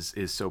idea is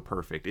so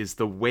perfect, is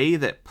the way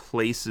that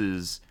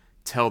places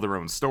tell their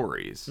own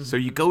stories. Mm-hmm. So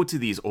you go to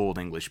these old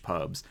English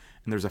pubs,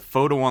 and there's a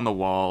photo on the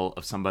wall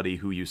of somebody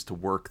who used to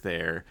work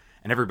there,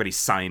 and everybody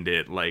signed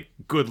it like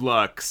 "good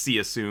luck, see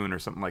you soon" or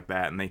something like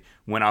that, and they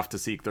went off to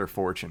seek their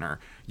fortune. Or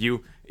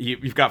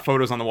you've got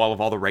photos on the wall of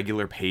all the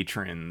regular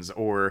patrons,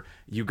 or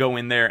you go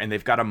in there and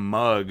they've got a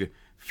mug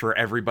for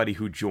everybody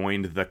who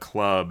joined the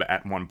club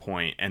at one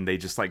point, and they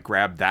just like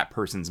grab that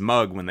person's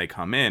mug when they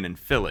come in and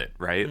fill it,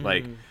 right? Mm.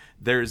 Like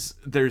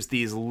there's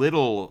these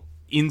little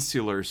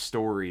insular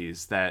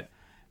stories that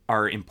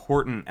are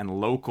important and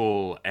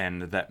local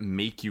and that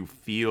make you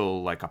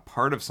feel like a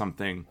part of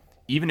something,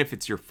 even if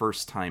it's your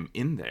first time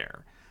in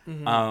there.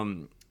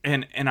 Mm-hmm.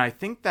 And I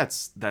think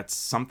that's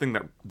something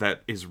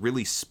that is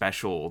really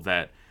special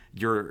that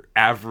your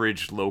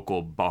average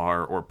local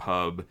bar or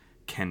pub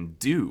can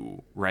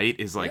do, right?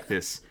 Is like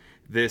this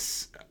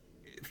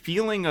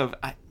feeling of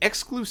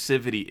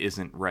exclusivity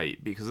isn't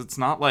right, because it's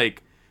not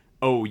like,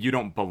 oh, you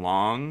don't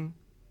belong,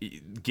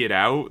 get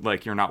out,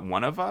 like you're not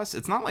one of us.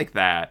 It's not like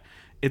that.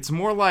 It's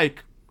more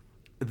like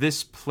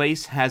this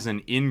place has an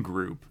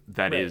in-group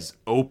that is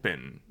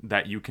open,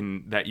 that you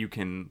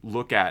can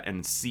look at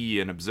and see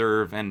and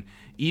observe, and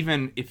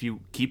even if you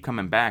keep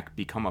coming back,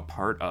 become a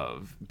part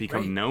of,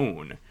 become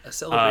known. A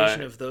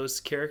celebration of those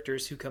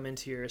characters who come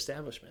into your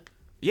establishment.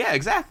 Yeah,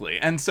 exactly.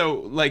 And so,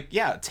 like,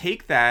 yeah,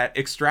 take that,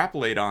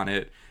 extrapolate on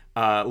it,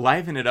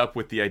 liven it up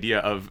with the idea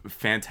of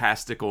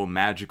fantastical,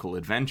 magical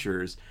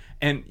adventures.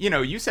 And, you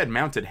know, you said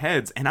mounted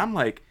heads, and I'm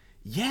like,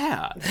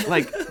 yeah,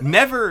 like,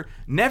 never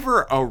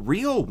a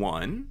real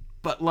one,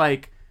 but,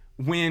 like,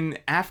 when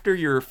after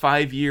your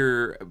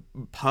 5-year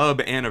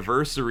pub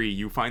anniversary,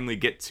 you finally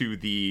get to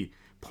the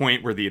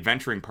point where the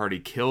adventuring party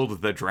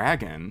killed the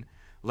dragon,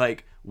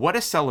 like, what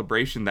a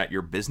celebration that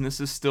your business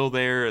is still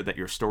there, that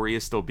your story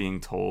is still being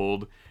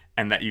told,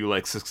 and that you,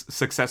 like,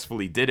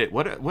 successfully did it.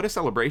 What a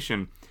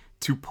celebration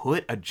to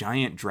put a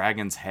giant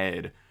dragon's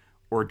head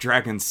or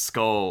dragon's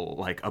skull,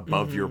 like,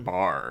 above your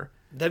bar.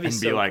 That'd be and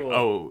so be like, cool.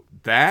 Oh,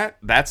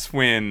 that's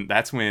when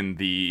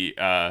the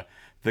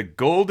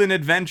Golden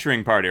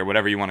Adventuring Party, or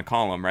whatever you want to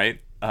call them, right,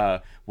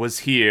 was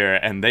here,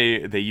 and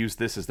they used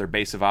this as their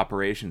base of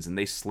operations, and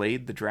they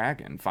slayed the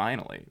dragon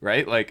finally,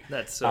 right? Like,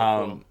 that's so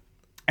cool.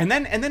 And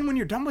then when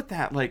you're done with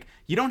that, like,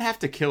 you don't have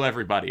to kill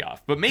everybody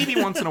off, but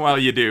maybe once in a while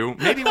you do.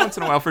 Maybe once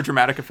in a while for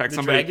dramatic effect,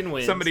 dragon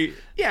wins. Somebody,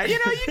 yeah, you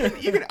know,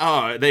 you can.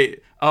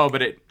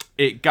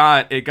 it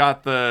got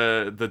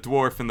the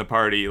dwarf in the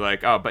party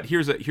like, oh, but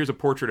here's a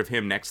portrait of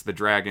him next to the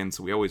dragon,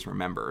 so we always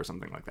remember, or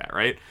something like that,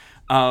 right?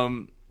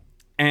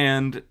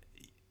 And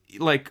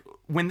like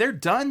when they're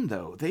done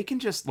though, they can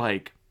just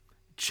like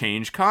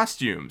change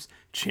costumes,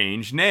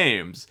 change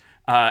names,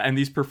 and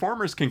these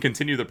performers can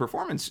continue the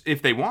performance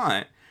if they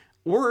want,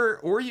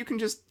 or you can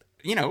just,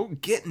 you know,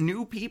 get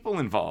new people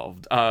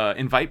involved,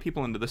 invite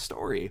people into the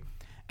story.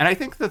 And I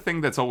think the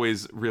thing that's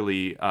always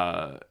really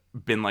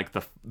been like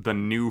the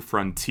new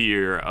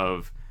frontier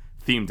of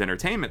themed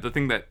entertainment, the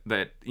thing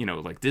that you know,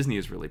 like Disney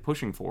is really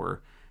pushing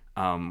for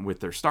with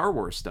their Star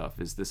Wars stuff,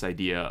 is this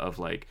idea of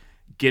like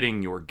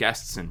getting your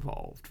guests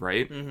involved,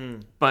 right?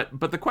 Mm-hmm.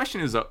 But the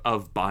question is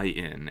of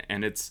buy-in,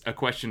 and it's a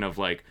question of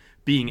like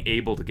being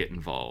able to get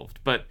involved.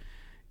 But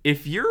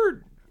if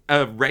you're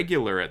a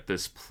regular at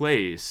this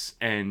place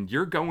and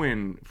you're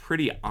going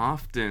pretty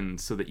often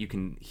so that you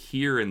can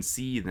hear and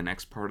see the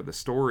next part of the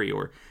story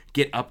or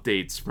get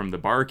updates from the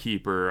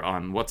barkeeper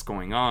on what's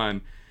going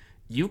on,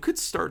 you could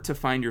start to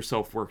find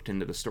yourself worked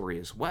into the story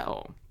as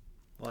well.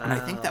 Wow. And I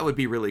think that would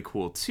be really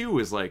cool too,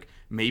 is like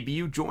maybe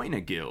you join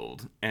a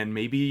guild and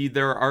maybe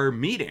there are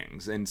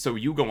meetings, and so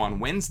you go on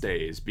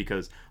Wednesdays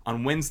because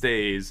on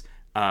Wednesdays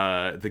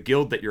the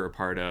guild that you're a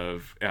part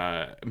of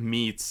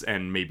meets,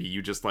 and maybe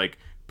you just like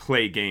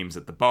play games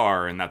at the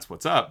bar and that's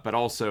what's up, but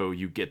also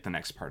you get the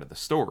next part of the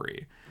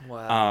story.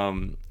 Wow.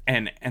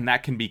 And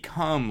that can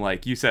become,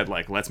 like you said,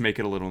 like, let's make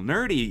it a little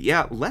nerdy.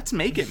 Yeah, let's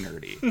make it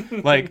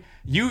nerdy. Like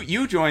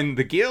you join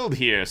the guild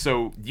here,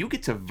 so you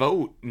get to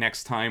vote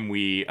next time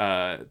we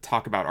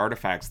talk about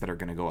artifacts that are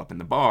going to go up in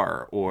the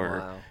bar, or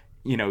wow,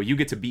 you know, you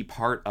get to be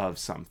part of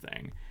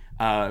something.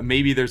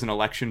 Maybe there's an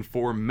election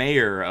for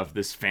mayor of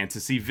this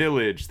fantasy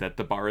village that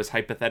the bar is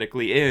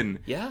hypothetically in.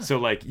 Yeah. So,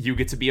 like, you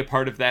get to be a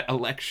part of that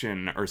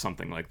election or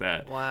something like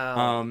that.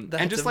 Wow.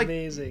 That's and just,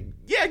 amazing.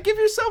 Like, yeah, give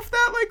yourself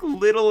that, like,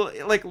 little...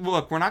 Like,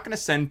 look, we're not going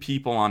to send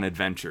people on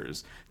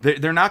adventures.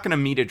 They're not going to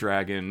meet a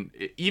dragon,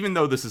 even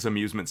though this is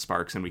Amusement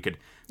Sparks and we could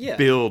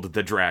build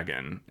the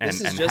dragon.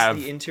 This is just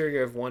the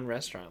interior of one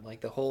restaurant.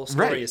 Like, the whole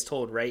story is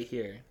told right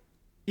here.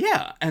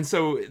 Yeah, and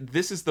so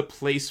this is the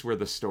place where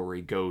the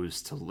story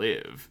goes to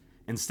live.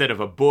 Instead of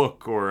a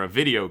book or a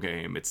video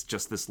game, it's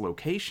just this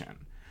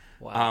location.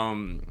 Wow.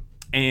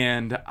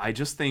 And I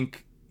just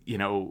think, you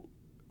know,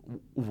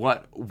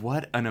 what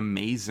an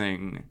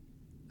amazing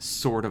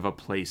sort of a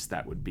place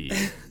that would be.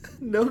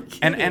 No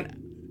kidding.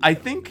 And I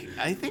think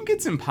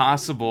it's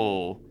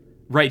impossible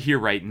right here,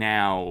 right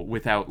now,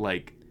 without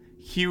like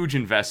huge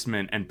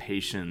investment and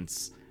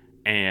patience,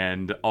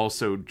 and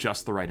also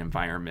just the right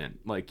environment.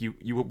 Like you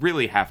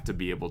really have to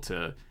be able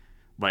to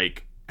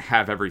like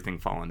have everything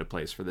fall into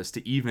place for this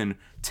to even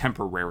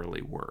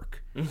temporarily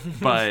work.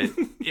 But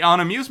on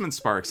Amusement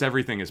Sparks,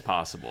 everything is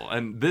possible,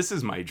 and this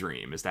is my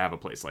dream, is to have a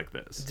place like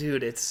this.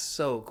 Dude, it's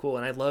so cool.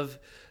 And I love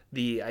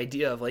the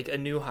idea of like a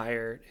new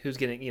hire who's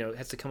getting, you know,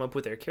 has to come up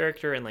with their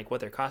character and like what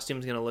their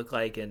costume's going to look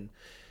like, and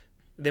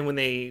then when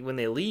they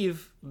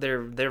leave, they're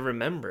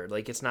remembered.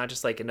 Like, it's not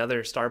just like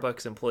another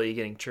Starbucks employee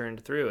getting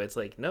churned through. It's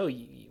like, no,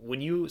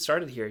 when you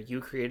started here, you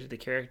created a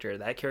character.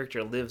 That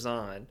character lives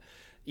on.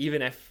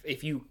 Even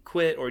if you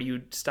quit or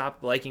you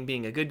stop liking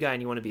being a good guy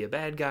and you want to be a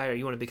bad guy, or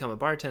you want to become a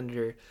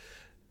bartender,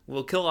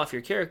 we'll kill off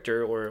your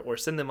character or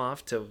send them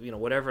off to, you know,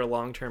 whatever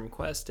long-term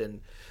quest,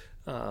 and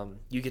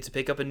you get to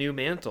pick up a new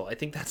mantle. I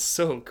think that's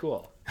so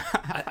cool.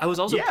 I was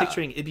also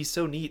picturing it'd be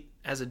so neat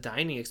as a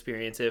dining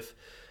experience if,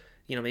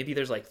 you know, maybe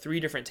there's like 3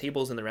 different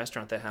tables in the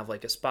restaurant that have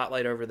like a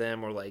spotlight over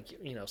them, or like,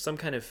 you know, some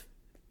kind of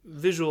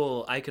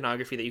visual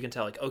iconography that you can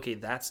tell like, okay,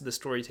 that's the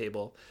story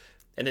table,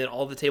 and then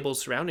all the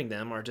tables surrounding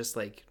them are just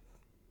like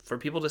for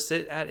people to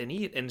sit at and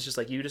eat, and it's just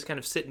like you just kind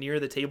of sit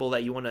near the table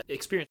that you want to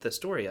experience the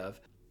story of.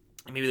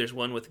 And maybe there's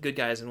one with good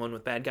guys and one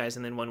with bad guys,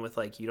 and then one with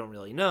like you don't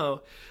really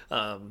know,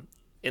 and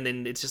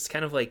then it's just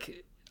kind of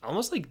like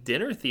almost like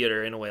dinner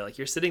theater in a way. Like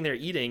you're sitting there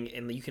eating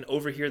and you can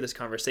overhear this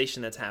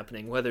conversation that's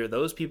happening, whether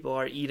those people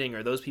are eating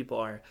or those people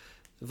are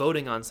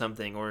voting on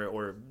something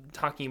or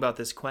talking about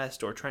this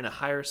quest or trying to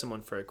hire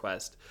someone for a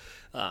quest.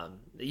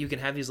 You can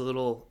have these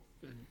little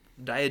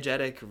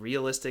diegetic,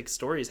 realistic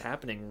stories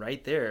happening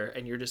right there,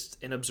 and you're just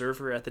an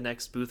observer at the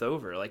next booth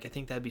over. Like, I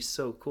think that'd be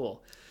so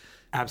cool.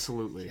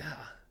 Absolutely. Yeah.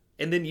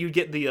 And then you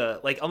get the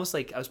like almost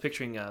like I was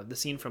picturing the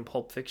scene from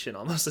Pulp Fiction.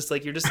 Almost it's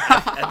like you're just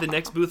at the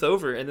next booth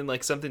over, and then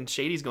like something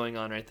shady's going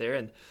on right there,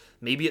 and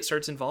maybe it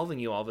starts involving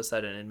you all of a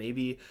sudden, and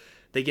maybe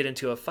they get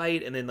into a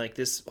fight, and then like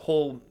this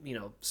whole, you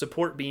know,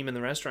 support beam in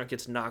the restaurant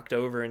gets knocked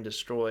over and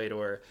destroyed,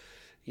 or,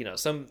 you know,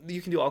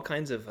 you can do all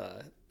kinds of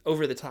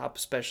over the top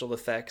special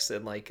effects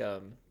and like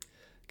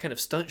kind of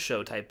stunt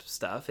show type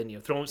stuff, and,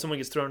 you know, someone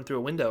gets thrown through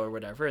a window or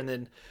whatever, and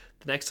then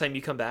the next time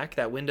you come back,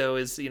 that window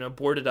is, you know,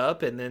 boarded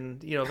up, and then,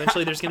 you know,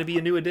 eventually there's going to be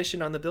a new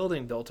addition on the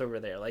building built over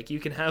there. Like, you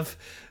can have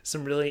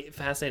some really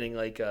fascinating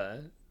like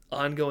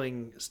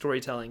ongoing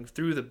storytelling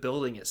through the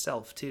building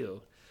itself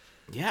too.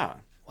 Yeah.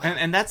 Wow.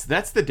 And that's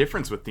the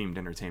difference with themed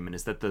entertainment,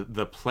 is that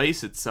the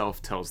place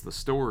itself tells the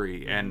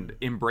story, and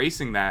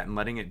embracing that and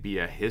letting it be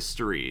a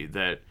history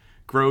that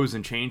grows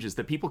and changes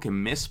that people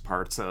can miss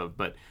parts of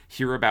but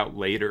hear about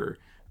later,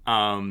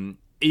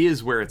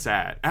 is where it's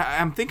at.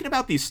 I'm thinking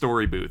about these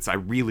story booths. I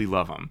really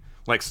love them.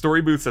 Like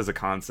story booths as a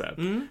concept.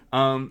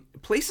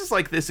 Places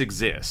like this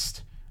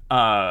exist,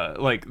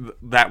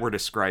 that we're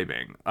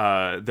describing.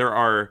 There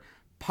are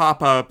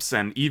pop-ups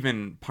and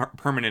even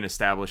permanent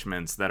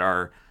establishments that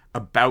are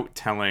about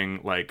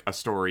telling like a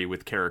story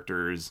with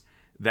characters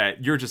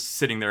that you're just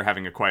sitting there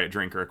having a quiet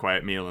drink or a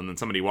quiet meal, and then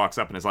somebody walks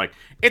up and is like,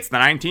 it's the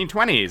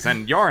 1920s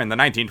and you're in the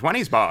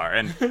 1920s bar,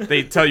 and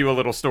they tell you a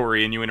little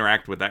story and you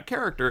interact with that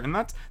character, and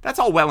that's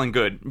all well and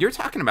good. You're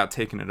talking about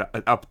taking it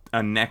up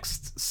a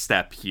next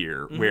step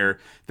here, where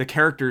the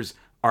characters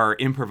are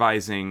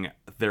improvising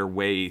their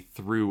way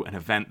through an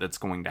event that's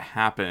going to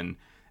happen,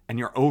 and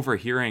you're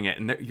overhearing it,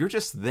 and you're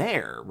just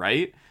there,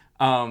 right?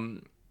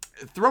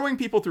 Throwing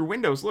people through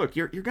windows, look,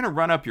 you're going to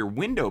run up your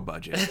window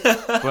budget,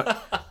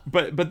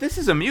 but this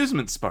is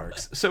Amusement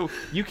Sparks, so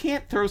you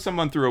can't throw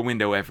someone through a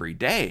window every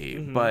day,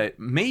 but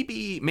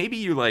maybe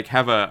you like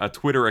have a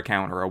Twitter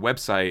account or a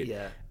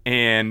website,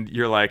 and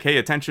you're like, hey,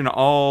 attention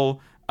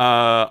all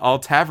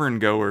tavern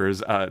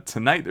goers,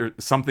 tonight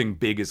something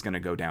big is going to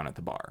go down at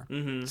the bar,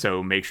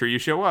 so make sure you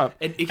show up.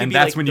 And it can be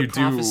that's like when the you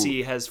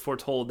prophecy has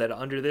foretold that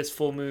under this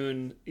full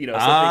moon, something.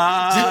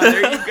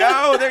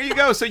 There you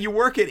go. So you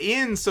work it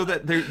in so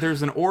that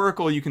there's an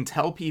oracle. You can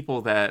tell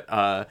people that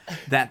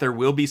that there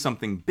will be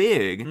something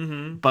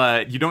big,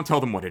 but you don't tell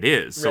them what it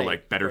is. So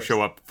like, better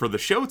show up for the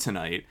show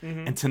tonight.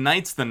 And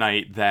tonight's the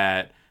night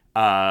that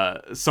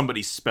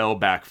somebody's spell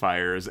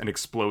backfires and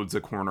explodes a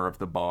corner of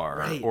the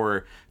bar,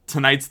 or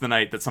tonight's the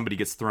night that somebody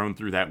gets thrown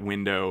through that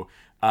window,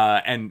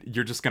 and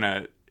you're just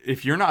gonna,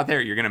 if you're not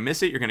there, you're gonna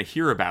miss it. You're gonna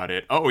hear about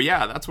it. Oh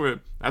yeah, that's where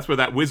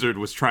that wizard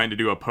was trying to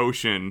do a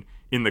potion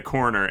in the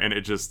corner, and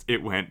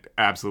it went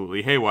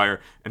absolutely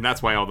haywire, and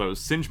that's why all those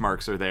singe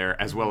marks are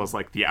there, as well as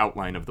like the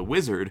outline of the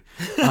wizard.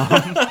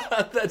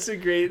 That's a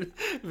great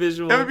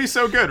visual. That would be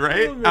so good,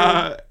 right?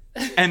 Oh,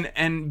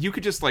 and you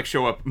could just like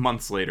show up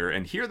months later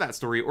and hear that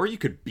story, or you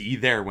could be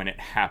there when it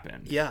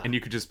happened. Yeah. And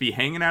you could just be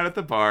hanging out at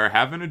the bar,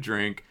 having a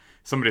drink.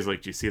 Somebody's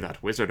like, do you see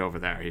that wizard over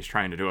there? He's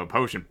trying to do a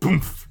potion.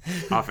 Boom!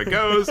 Off it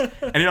goes.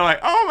 And you're like,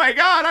 oh my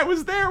god, I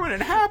was there when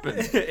it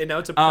happened. And now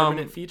it's a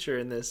permanent feature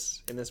in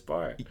this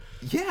bar.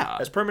 Yeah.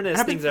 As permanent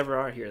as things ever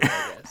are here, though,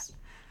 I guess.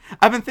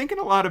 I've been thinking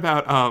a lot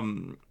about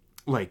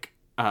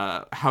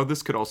how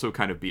this could also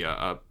kind of be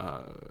a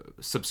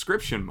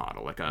subscription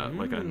model, like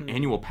an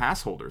annual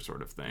pass holder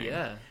sort of thing.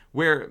 Yeah.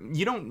 Where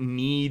you don't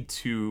need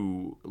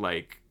to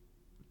like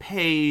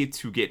pay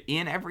to get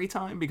in every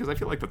time, because I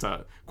feel like that's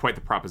quite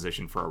the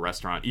proposition for a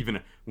restaurant,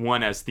 even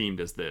one as themed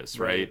as this,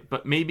 right?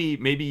 But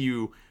maybe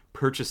you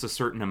purchase a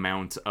certain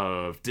amount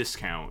of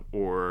discount,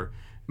 or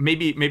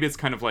maybe it's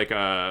kind of like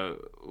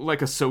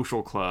a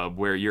social club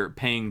where you're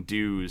paying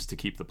dues to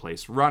keep the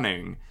place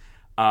running,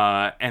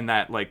 and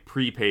that like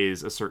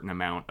prepays a certain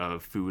amount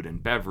of food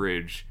and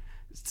beverage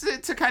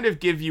to kind of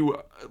give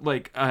you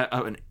like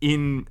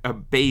a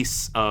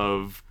base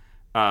of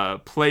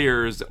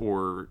players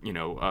or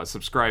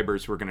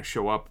subscribers who are going to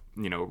show up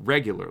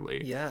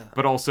regularly,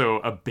 but also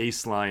a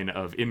baseline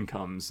of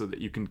income so that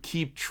you can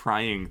keep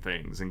trying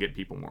things and get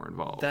people more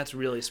involved. That's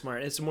really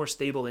smart. It's a more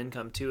stable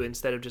income too,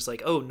 instead of just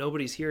like, oh,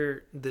 nobody's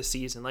here this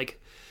season, like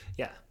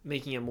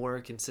making it more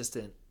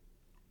consistent.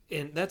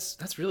 And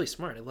that's really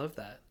smart. I love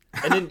that.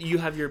 And then you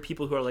have your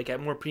people who are like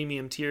at more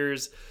premium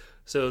tiers,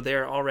 so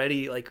they're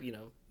already like,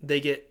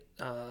 they get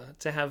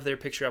to have their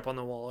picture up on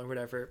the wall or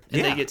whatever,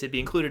 and they get to be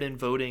included in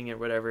voting or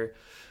whatever.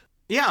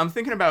 Yeah, I'm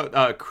thinking about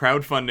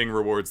crowdfunding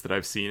rewards that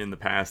I've seen in the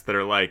past that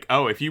are like,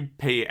 oh, if you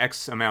pay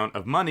X amount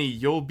of money,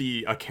 you'll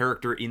be a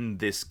character in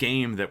this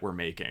game that we're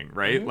making,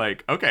 right?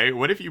 Like, okay,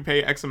 what if you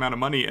pay X amount of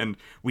money and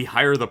we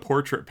hire the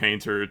portrait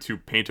painter to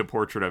paint a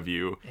portrait of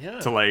you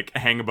to like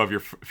hang above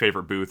your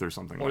favorite booth or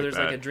something like that. Or there's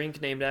like a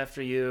drink named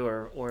after you,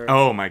 or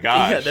oh my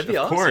gosh, that'd be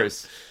awesome. Of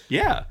course.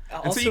 Yeah.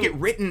 Also, and so you get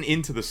written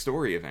into the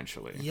story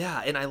eventually.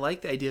 Yeah, and I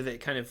like the idea of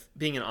it kind of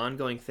being an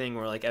ongoing thing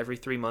where like every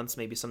 3 months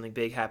maybe something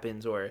big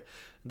happens, or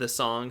the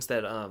songs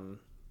that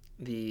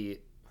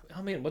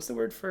what's the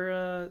word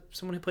for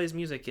someone who plays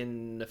music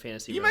in a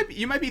fantasy room?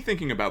 You might be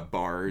thinking about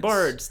bards.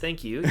 Bards,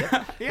 thank you.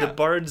 Yeah. The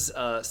Bards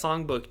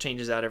songbook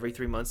changes out every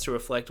 3 months to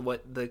reflect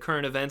what the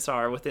current events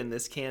are within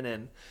this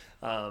canon.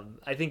 I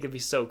think it'd be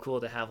so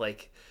cool to have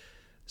like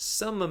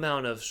some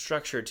amount of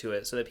structure to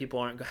it so that people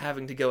aren't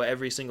having to go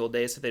every single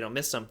day so they don't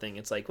miss something.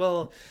 It's like,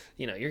 well,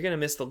 you're gonna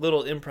miss the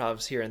little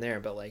improvs here and there,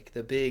 but like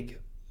the big,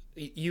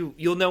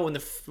 you'll know when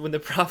the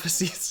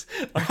prophecies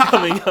are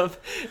coming up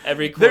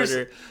every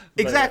quarter.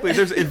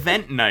 There's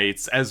event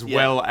nights as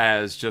well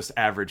as just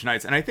average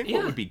nights, and I think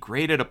what would be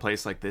great at a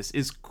place like this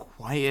is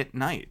quiet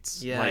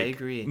nights. I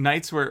agree.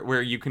 Nights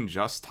where you can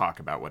just talk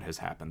about what has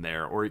happened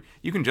there, or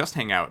you can just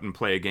hang out and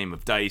play a game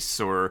of dice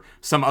or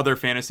some other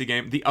fantasy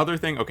game. The other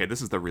thing, okay,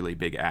 this is the really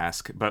big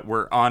ask, but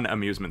we're on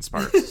Amusement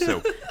Sparks,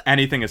 so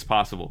anything is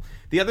possible.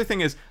 The other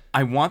thing is,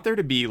 I want there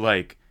to be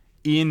like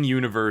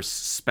in-universe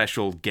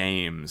special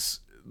games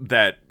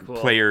that Cool.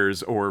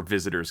 players or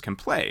visitors can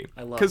play.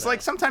 I love Because like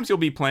that. sometimes you'll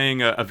be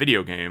playing a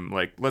video game,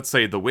 like let's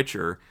say The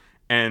Witcher,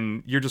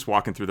 and you're just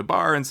walking through the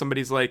bar and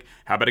somebody's like,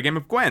 "How about a game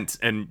of Gwent?"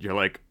 And you're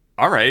like,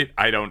 "All right,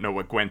 I don't know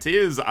what Gwent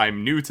is.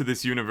 I'm new to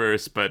this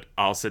universe, but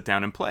I'll sit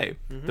down and play."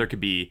 There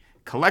could be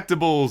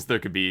collectibles, there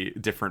could be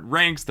different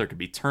ranks, there could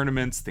be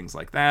tournaments, things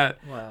like that.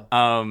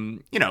 Wow.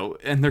 You know,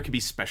 and there could be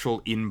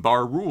special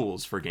in-bar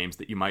rules for games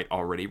that you might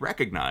already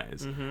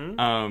recognize.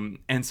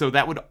 And so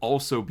that would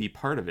also be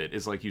part of it,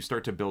 is like you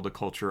start to build a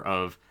culture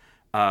of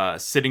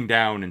sitting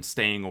down and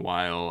staying a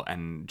while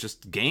and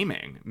just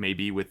gaming,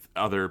 maybe with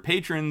other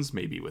patrons,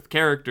 maybe with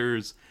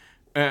characters.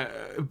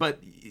 But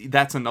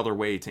that's another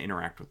way to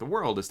interact with the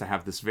world, is to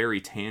have this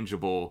very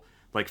tangible,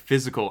 like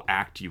physical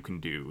act you can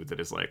do that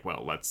is like,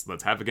 well, let's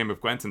have a game of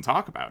Gwent and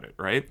talk about it,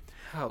 right?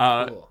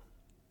 How cool.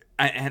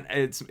 And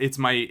it's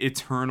my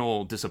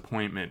eternal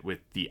disappointment with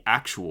the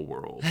actual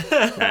world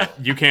that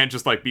you can't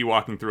just like be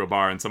walking through a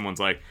bar and someone's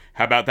like,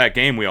 "How about that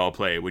game we all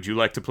play? Would you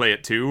like to play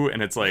it too?"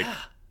 And it's like,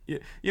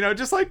 you know,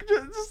 just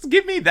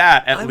give me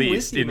that at I'm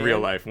least with you, in man. real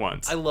life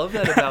once. I love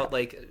that about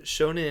like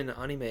shonen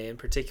anime in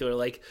particular,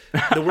 like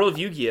the world of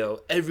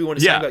Yu-Gi-Oh. Everyone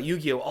is Yeah. talking about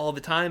Yu-Gi-Oh all the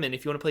time, and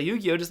if you want to play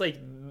Yu-Gi-Oh, just like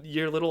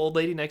your little old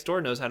lady next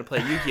door knows how to play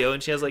Yu-Gi-Oh,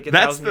 and she has like a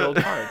That's 1,000-year-old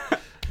card.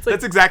 It's like,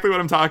 That's exactly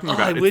what I'm talking I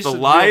about. wish It's the the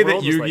real lie that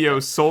world was like Yu-Gi-Oh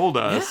that. sold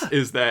us, Yeah.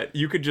 is that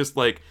you could just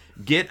like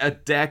get a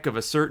deck of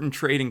a certain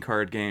trading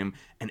card game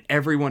and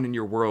everyone in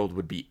your world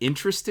would be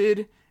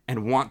interested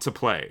and want to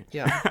play.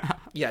 yeah,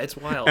 yeah, it's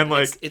wild. And,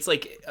 like- it's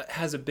like it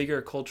has a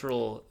bigger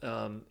cultural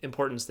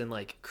importance than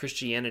like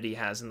Christianity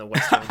has in the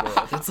Western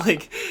world. It's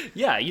like,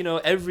 yeah, you know,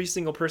 every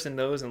single person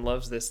knows and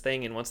loves this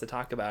thing and wants to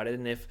talk about it.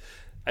 And if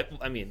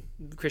I mean,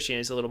 Christianity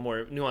is a little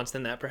more nuanced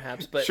than that,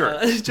 perhaps, but Sure.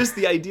 just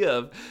the idea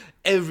of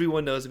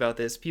everyone knows about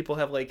this. People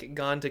have like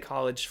gone to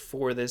college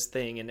for this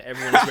thing, and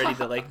everyone's ready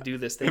to like do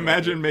this thing.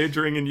 Imagine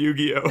majoring in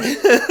Yu-Gi-Oh.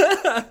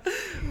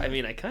 I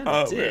mean, I kind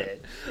Oh, of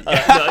did.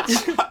 No,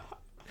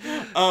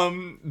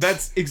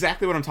 That's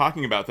exactly what I'm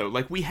talking about, though.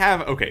 Like we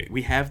have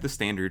the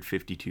standard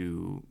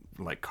 52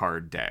 like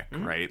card deck,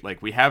 right?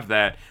 Like we have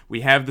that.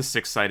 We have the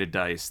 6-sided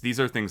dice. These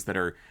are things that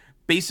are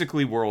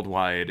basically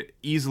worldwide,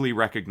 easily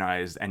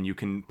recognized, and you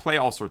can play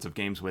all sorts of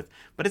games with.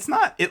 But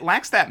it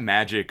lacks that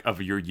magic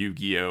of your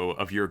Yu-Gi-Oh,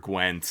 of your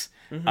Gwent,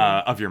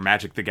 of your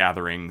Magic the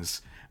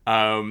Gatherings,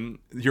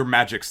 your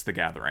Magic's the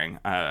Gathering.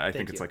 I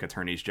think it's you. like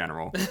Attorneys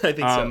General. I think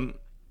so.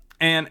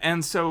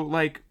 And so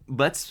like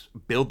let's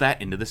build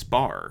that into this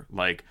bar.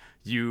 Like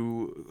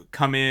you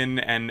come in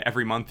and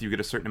every month you get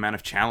a certain amount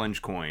of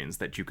challenge coins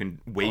that you can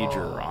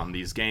wager on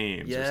these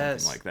games or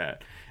yes. something like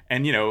that.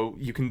 And you know,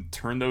 you can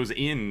turn those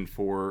in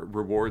for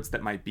rewards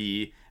that might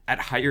be at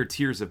higher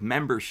tiers of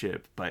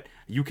membership, but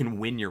you can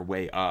win your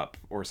way up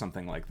or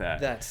something like that.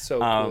 That's so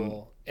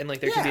cool. And like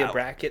there could be a yeah.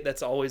 bracket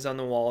that's always on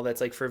the wall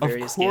that's like for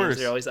various course. games.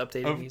 They're always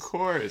updating Of these.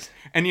 course.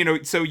 And you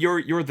know, so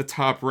you're the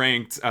top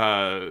ranked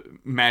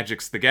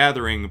Magic's the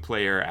Gathering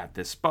player at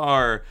this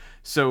bar.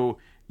 So,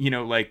 you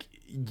know, like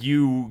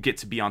you get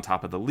to be on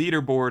top of the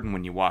leaderboard, and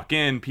when you walk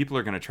in, people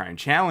are going to try and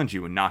challenge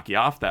you and knock you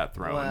off that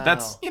throne. Wow.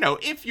 That's, you know,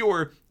 if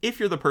you're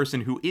the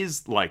person who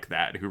is like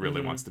that, who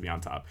really wants to be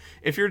on top.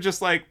 If you're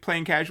just like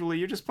playing casually,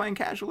 you're just playing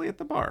casually at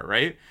the bar,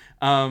 right?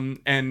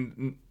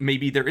 And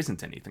maybe there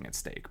isn't anything at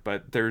stake,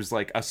 but there's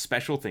like a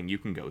special thing you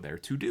can go there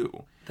to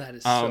do. That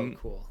is so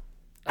cool.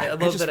 I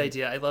love just- that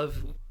idea. I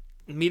love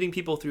meeting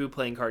people through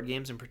playing card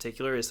games in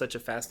particular is such a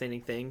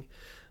fascinating thing.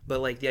 But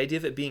like the idea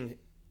of it being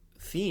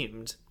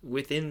themed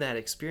within that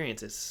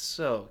experience is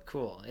so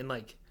cool. And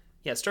like,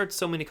 yeah, it starts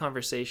so many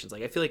conversations.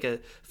 Like I feel like a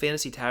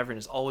fantasy tavern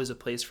is always a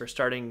place for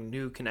starting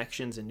new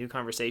connections and new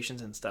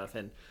conversations and stuff.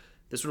 And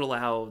this would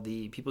allow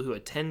the people who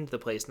attend the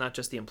place, not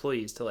just the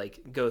employees, to like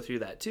go through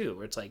that too,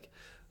 where it's like,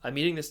 I'm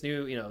meeting this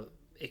new, you know,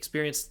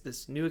 experience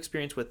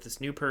with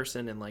this new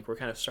person, and like we're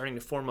kind of starting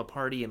to form a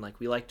party, and like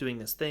we like doing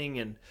this thing,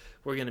 and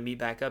we're going to meet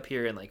back up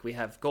here, and like we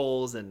have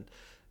goals, and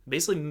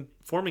basically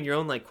forming your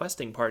own like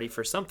questing party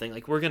for something.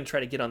 Like we're going to try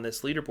to get on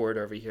this leaderboard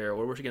over here,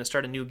 or we're going to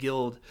start a new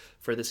guild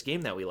for this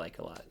game that we like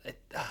a lot.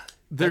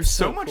 There's That's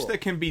so much cool. that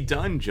can be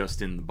done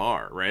just in the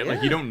bar, right? Like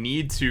you Yeah. don't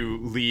need to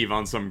leave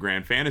on some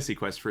grand fantasy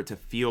quest for it to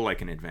feel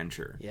like an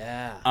adventure.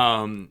 Yeah.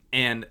 And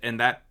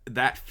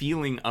that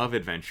feeling of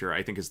adventure,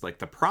 I think, is like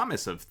the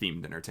promise of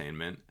themed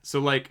entertainment. So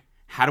like,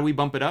 how do we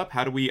bump it up?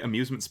 How do we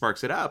amusement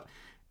sparks it up?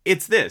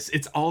 It's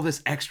all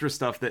this extra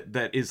stuff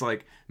that is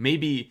like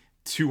maybe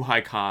too high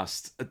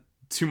cost,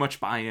 too much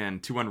buy-in,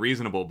 too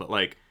unreasonable, but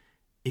like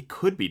it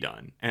could be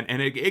done.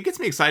 And it gets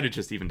me excited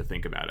just even to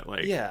think about it.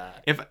 Like, Yeah.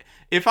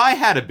 if I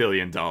had $1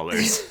 billion,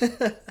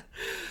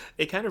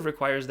 It kind of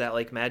requires that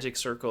like magic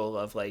circle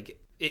of like,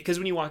 because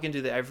when you walk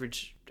into the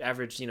average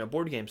you know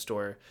board game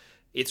store,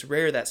 it's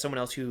rare that someone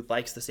else who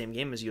likes the same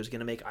game as you is going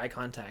to make eye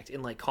contact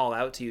and like call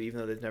out to you even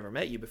though they've never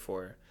met you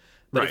before.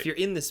 But Right. if you're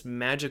in this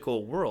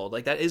magical world,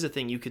 like that is a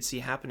thing you could see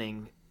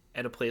happening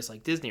at a place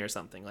like Disney or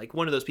something. Like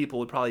one of those people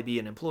would probably be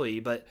an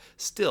employee, but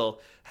still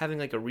having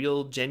like a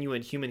real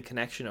genuine human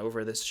connection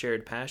over this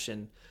shared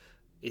passion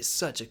is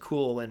such a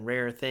cool and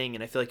rare thing,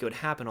 and I feel like it would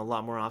happen a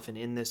lot more often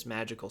in this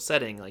magical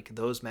setting. Like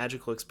those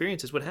magical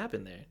experiences would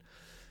happen there.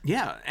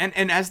 Yeah,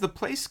 and as the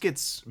place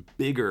gets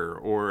bigger,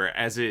 or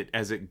as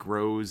it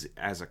grows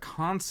as a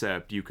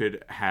concept, you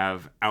could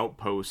have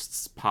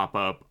outposts pop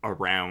up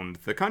around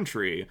the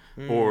country,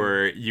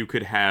 or you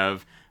could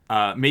have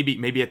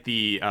maybe at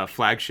the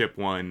flagship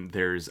one,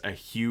 there's a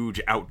huge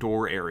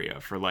outdoor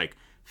area for like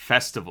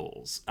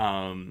festivals.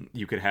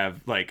 You could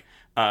have like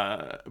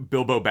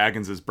Bilbo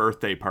Baggins's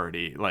birthday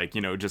party, like,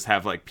 you know, just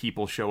have like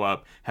people show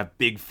up, have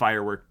big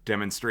firework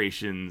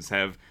demonstrations,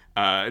 have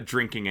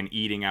drinking and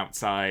eating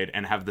outside,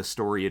 and have the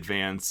story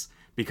advance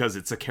because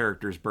it's a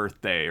character's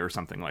birthday or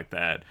something like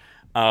that.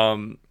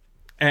 And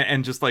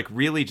just like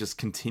really just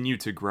continue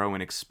to grow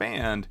and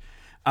expand.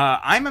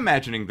 I'm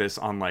imagining this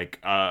on like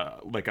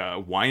a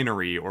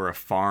winery or a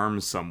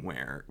farm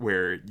somewhere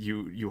where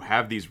you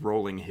have these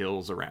rolling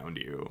hills around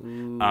you,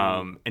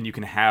 and you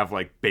can have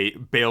like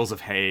bales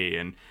of hay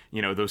and,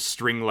 you know, those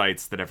string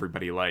lights that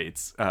everybody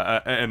lights,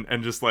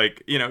 and just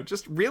like, you know,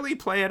 just really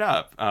play it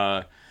up,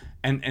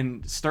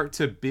 and start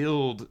to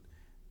build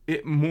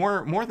it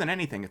more than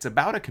anything. It's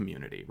about a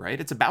community, right?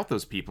 It's about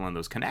those people and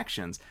those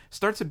connections.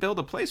 Start to build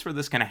a place where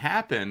this can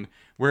happen,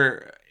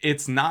 where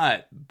it's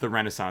not the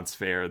Renaissance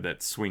Fair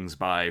that swings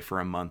by for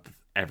a month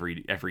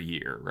every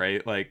year,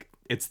 right? Like,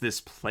 it's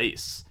this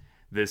place,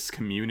 this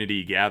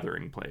community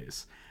gathering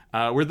place,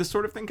 where this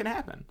sort of thing can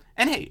happen.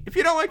 And hey, if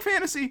you don't like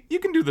fantasy, you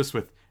can do this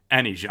with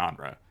any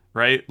genre,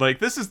 right? Like,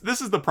 this is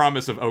the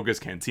promise of Oga's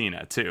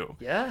Cantina too.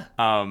 Yeah.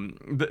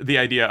 The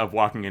idea of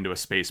walking into a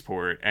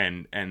spaceport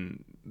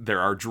and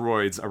there are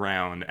droids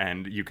around,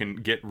 and you can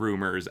get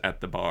rumors at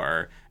the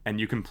bar,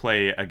 and you can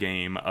play a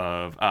game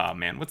of, oh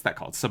man, what's that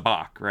called?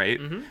 Sabacc, right?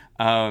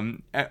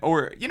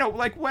 Or, you know,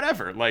 like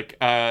whatever. Like,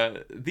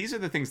 these are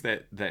the things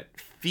that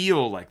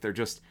feel like they're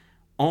just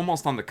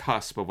almost on the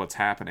cusp of what's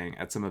happening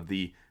at some of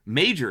the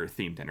major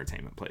themed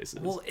entertainment places.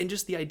 Well, and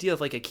just the idea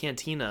of like a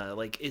cantina,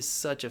 like, is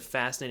such a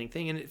fascinating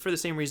thing, and for the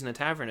same reason a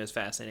tavern is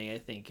fascinating. I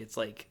think it's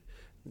like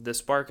the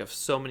spark of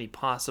so many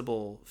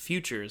possible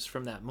futures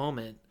from that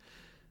moment.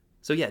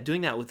 So yeah, doing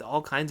that with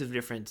all kinds of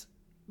different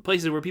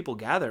places where people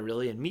gather,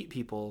 really, and meet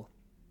people,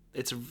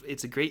 it's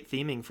a great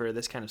theming for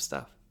this kind of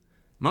stuff.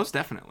 Most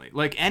definitely.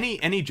 Like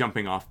any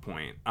jumping off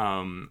point,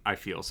 I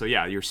feel. So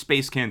yeah, your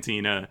space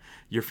cantina,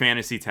 your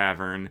fantasy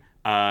tavern,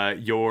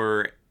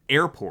 your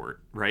airport,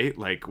 right?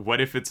 Like,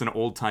 what if it's an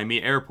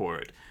old-timey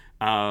airport?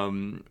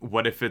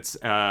 What if it's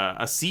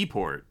a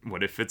seaport?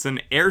 What if it's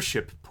an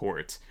airship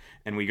port?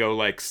 And we go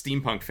like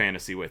steampunk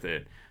fantasy with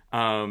it.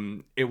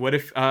 What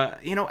if,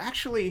 you know,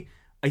 actually,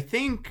 I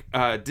think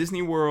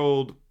Disney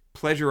World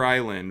Pleasure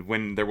Island,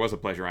 when there was a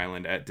Pleasure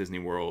Island at Disney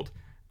World,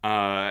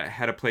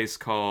 had a place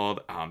called,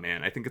 oh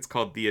man, I think it's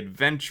called The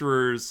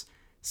Adventurers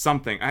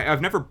something.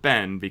 I've never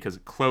been because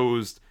it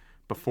closed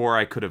before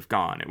I could have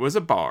gone. It was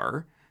a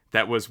bar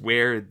that was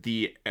where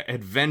the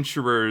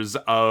adventurers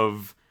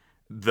of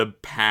the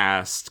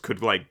past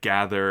could like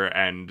gather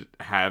and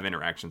have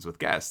interactions with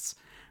guests.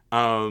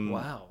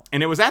 Wow.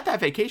 And it was at that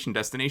vacation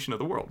destination of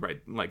the world,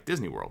 right? Like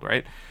Disney World,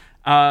 right?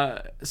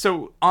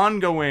 So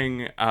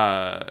ongoing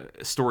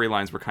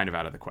storylines were kind of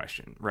out of the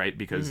question, right?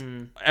 Because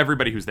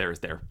everybody who's there is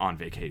there on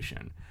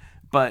vacation.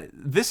 But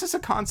this is a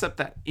concept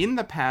that in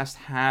the past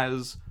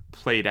has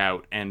played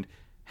out and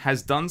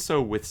has done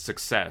so with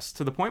success,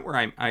 to the point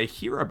where I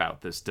hear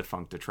about this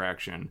defunct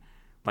attraction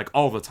like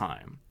all the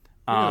time.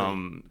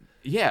 Really?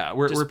 Yeah,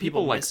 where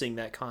people like missing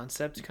that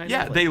concept, kind of.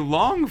 Yeah, Like, they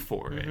long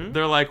for it.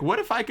 They're like, what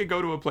if I could go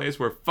to a place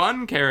where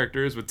fun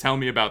characters would tell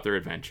me about their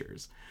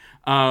adventures?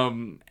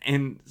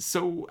 And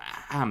so,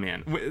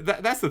 man,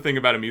 that's the thing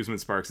about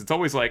amusement parks. It's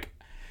always like,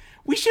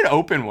 we should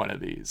open one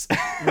of these.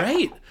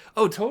 Right?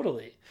 Oh,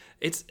 totally.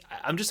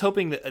 I'm just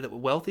hoping that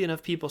wealthy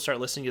enough people start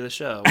listening to the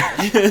show,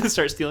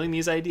 start stealing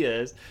these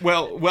ideas.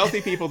 Well,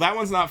 wealthy people, that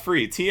one's not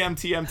free.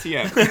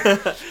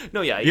 TM.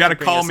 No, yeah. You got to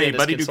call me,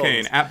 Buddy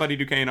Duquesne, at Buddy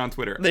Duquesne on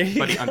Twitter.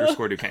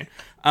 Buddy_Duquesne.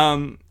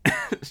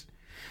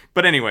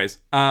 But anyways,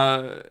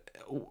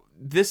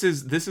 this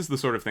is the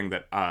sort of thing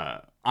that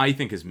I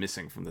think is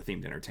missing from the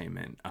themed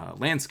entertainment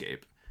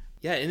landscape.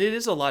 Yeah, and it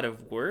is a lot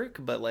of work,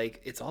 but like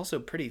it's also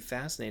pretty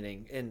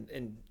fascinating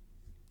and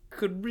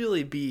could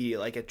really be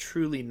like a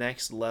truly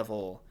next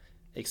level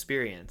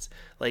experience.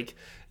 Like,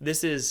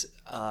 this is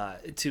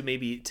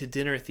to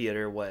dinner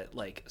theater what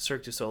like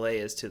Cirque du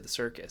Soleil is to the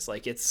circus.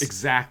 Like, it's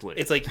exactly.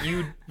 It's like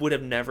you would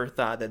have never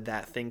thought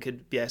that thing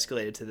could be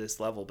escalated to this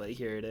level, but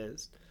here it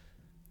is.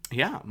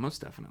 Yeah,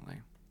 most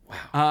definitely.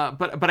 Wow.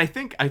 But I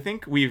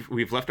think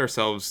we've left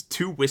ourselves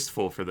too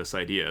wistful for this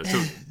idea.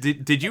 So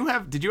did you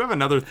have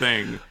another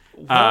thing,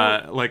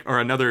 or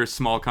another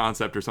small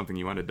concept or something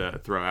you wanted to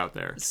throw out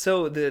there?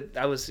 So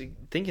I was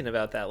thinking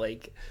about that,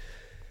 like,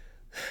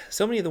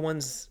 so many of the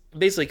ones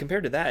basically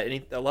compared to that,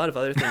 a lot of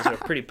other things are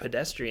pretty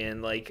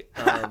pedestrian. Like,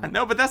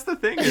 no, but that's the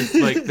thing is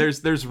like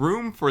there's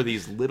room for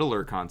these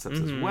littler concepts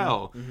as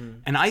well,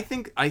 and I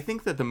think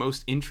that the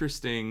most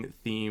interesting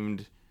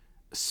themed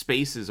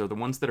spaces are the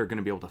ones that are going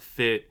to be able to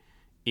fit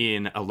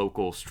in a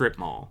local strip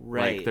mall.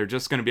 Right. Like, they're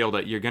just going to be able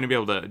to, you're going to be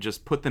able to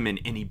just put them in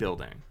any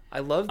building. I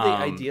love the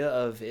idea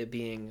of it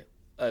being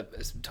a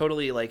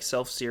totally like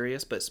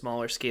self-serious but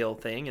smaller scale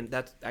thing, and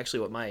that's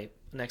actually what my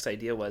next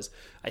idea was.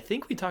 I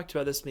think we talked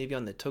about this maybe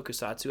on the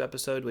Tokusatsu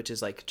episode, which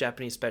is like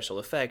Japanese special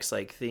effects,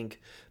 like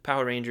think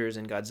Power Rangers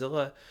and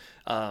Godzilla,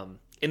 and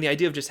the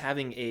idea of just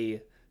having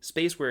a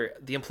space where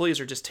the employees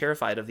are just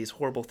terrified of these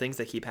horrible things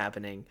that keep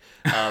happening,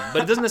 but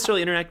it doesn't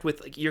necessarily interact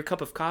with like, your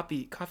cup of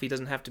coffee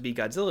doesn't have to be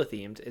Godzilla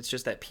themed. It's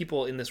just that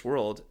people in this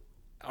world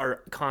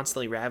are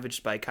constantly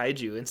ravaged by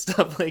kaiju and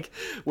stuff, like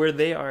where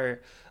they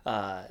are,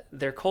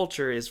 their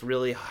culture is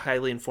really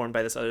highly informed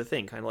by this other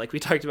thing, kind of like we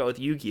talked about with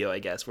Yu-Gi-Oh, I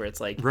guess, where it's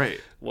like, right,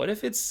 what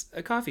if it's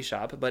a coffee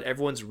shop but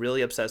everyone's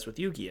really obsessed with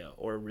Yu-Gi-Oh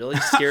or really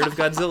scared of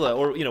Godzilla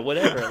or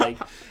whatever, like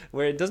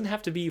where it doesn't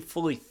have to be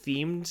fully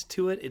themed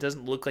to it. It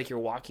doesn't look like you're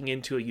walking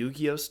into a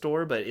Yu-Gi-Oh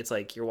store, but it's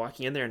like you're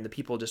walking in there and the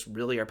people just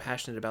really are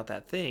passionate about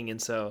that thing.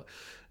 And so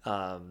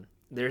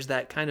there's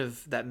that kind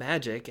of that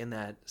magic and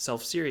that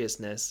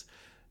self-seriousness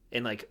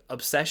and like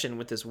obsession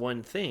with this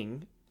one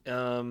thing.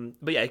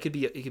 But yeah, it could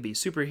be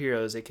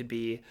superheroes. It could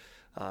be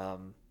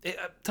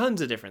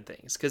tons of different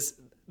things. Because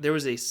there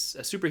was a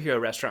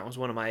superhero restaurant was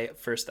one of my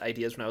first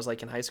ideas when I was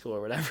like in high school or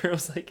whatever. It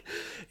was like,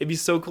 it'd be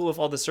so cool if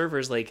all the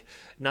servers, like,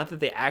 not that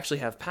they actually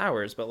have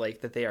powers, but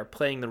like that they are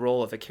playing the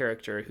role of a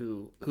character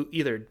who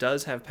either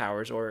does have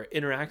powers or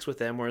interacts with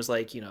them, or is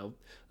like,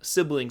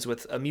 siblings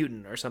with a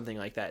mutant or something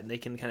like that. And they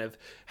can kind of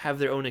have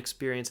their own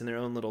experience and their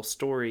own little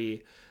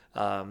story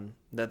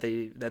that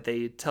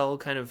they tell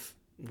kind of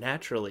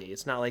naturally.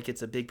 It's not like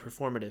it's a big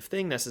performative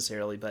thing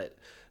necessarily, but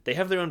they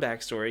have their own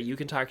backstory. You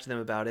can talk to them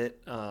about it.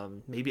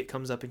 Maybe it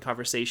comes up in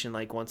conversation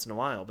like once in a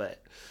while,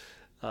 but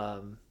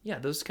yeah,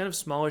 those kind of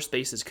smaller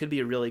spaces could be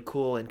a really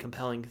cool and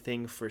compelling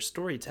thing for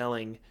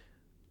storytelling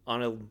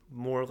on a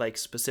more like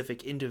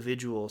specific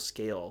individual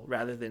scale,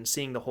 rather than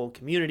seeing the whole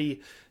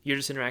community. You're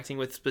just interacting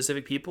with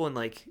specific people, and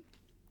like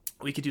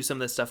we could do some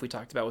of the stuff we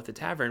talked about with the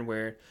tavern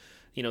where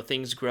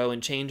things grow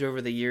and change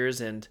over the years,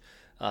 and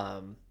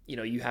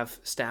you have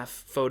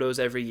staff photos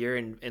every year,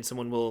 and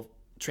someone will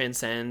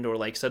transcend, or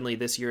like suddenly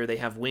this year they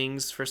have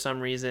wings for some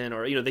reason,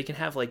 or they can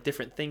have like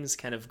different things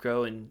kind of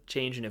grow and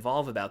change and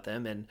evolve about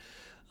them. And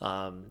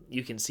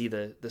you can see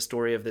the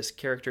story of this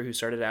character who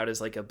started out as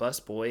like a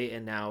busboy,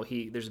 and now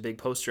there's a big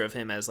poster of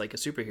him as like a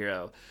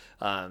superhero.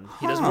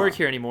 He doesn't work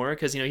here anymore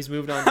because he's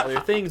moved on to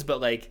other things,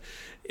 but like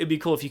it'd be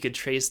cool if you could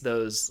trace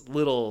those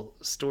little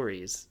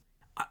stories.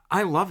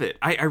 I love it.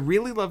 I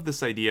really love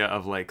this idea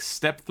of like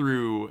step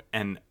through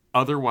an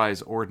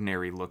otherwise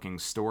ordinary looking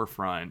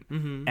storefront,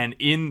 mm-hmm. and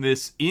in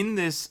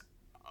this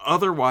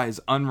otherwise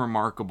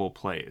unremarkable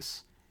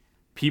place,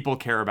 people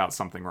care about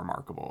something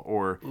remarkable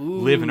or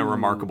live in a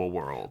remarkable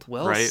world.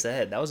 Well right?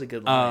 said. That was a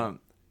good line.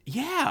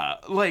 Yeah,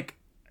 like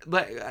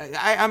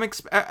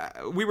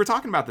we were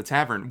talking about the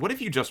tavern. What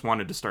if you just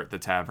wanted to start the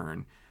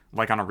tavern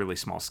like on a really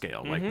small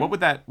scale? Mm-hmm. Like what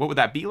would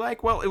that be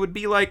like? Well, it would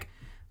be like,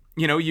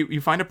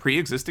 you find a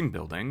pre-existing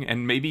building,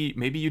 and maybe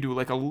you do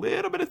like a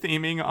little bit of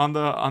theming on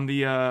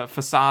the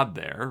facade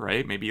there,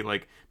 right? Maybe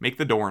like make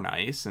the door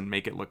nice and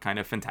make it look kind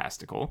of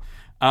fantastical.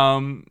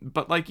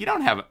 But like you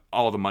don't have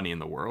all the money in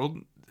the world,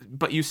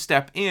 but you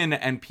step in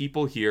and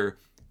people here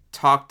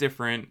talk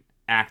different,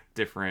 act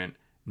different,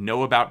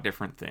 know about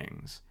different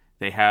things.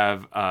 They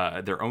have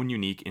their own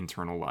unique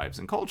internal lives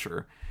and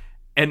culture.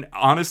 And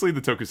honestly,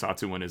 the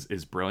Tokusatsu one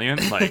is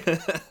brilliant. Like,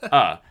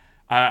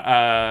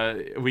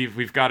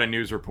 we've got a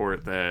news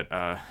report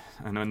that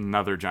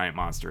another giant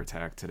monster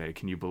attacked today.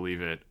 Can you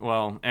believe it?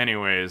 Well,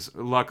 anyways,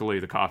 luckily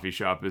the coffee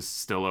shop is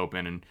still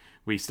open and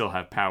we still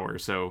have power.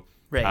 So,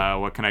 right.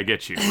 What can I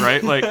get you?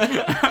 Right? Like,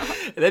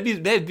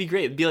 that'd be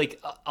great. It'd be like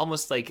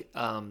almost like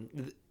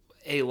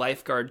a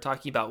lifeguard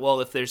talking about, well,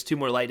 if there's 2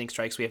 more lightning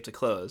strikes, we have to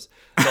close.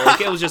 So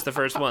like it was just the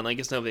first one. Like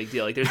it's no big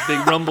deal. Like there's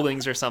big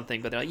rumblings or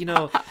something, but they're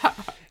like,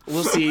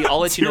 we'll see. I'll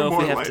let you know if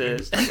we have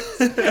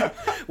to.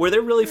 Where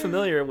they're really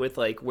familiar with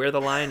like where the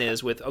line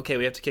is with, okay,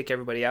 we have to kick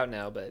everybody out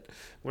now, but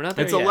we're not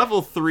there yet. It's a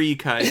level 3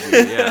 kaiju,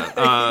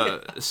 yeah.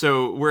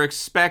 So we're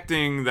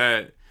expecting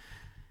that,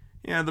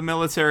 the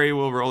military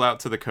will roll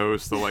out to the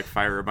coast. They'll like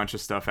fire a bunch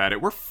of stuff at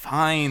it. We're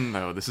fine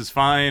though. This is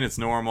fine. It's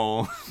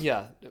normal.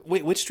 Yeah.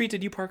 Wait, which street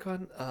did you park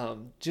on?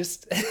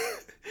 Just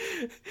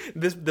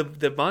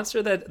the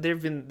monster that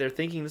they're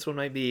thinking this one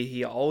might be.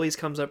 He always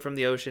comes up from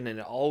the ocean and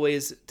it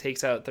always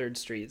takes out 3rd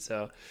Street.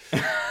 So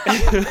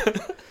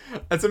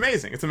It's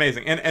amazing. It's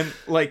amazing. And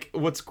like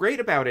what's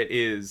great about it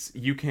is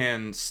you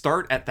can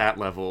start at that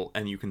level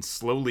and you can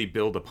slowly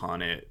build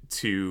upon it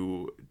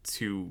to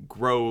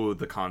grow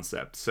the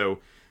concept. So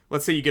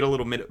let's say you get a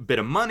little bit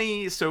of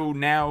money, so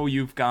now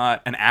you've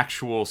got an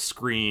actual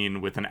screen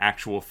with an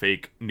actual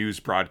fake news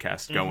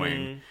broadcast going.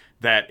 Mm-hmm.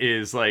 That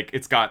is like,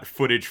 it's got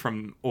footage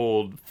from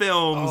old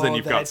films, and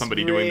you've got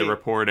somebody doing the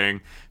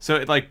reporting. So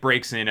it like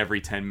breaks in every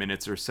 10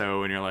 minutes or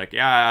so, and you're like,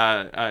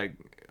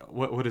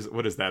 what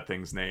is that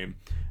thing's name?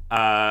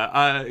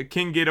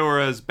 King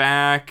Ghidorah's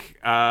back.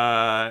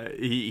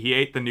 He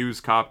ate the news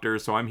copter,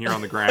 so I'm here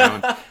on the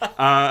ground.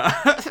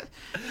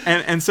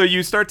 And so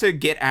you start to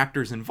get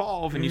actors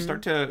involved, and you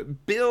start to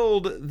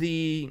build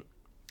the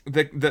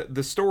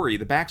story,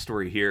 the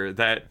backstory here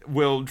that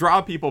will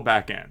draw people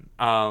back in.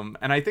 And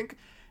I think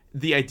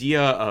the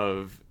idea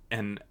of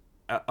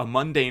a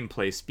mundane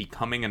place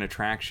becoming an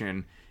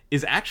attraction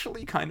is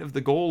actually kind of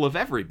the goal of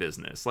every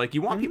business. Like,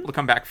 you want people to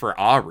come back for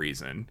a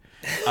reason,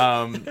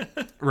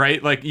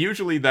 right? Like,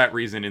 usually that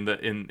reason in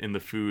the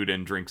food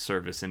and drink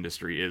service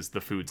industry is the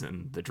foods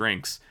and the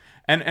drinks,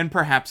 and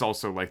perhaps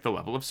also like the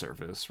level of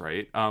service,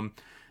 right?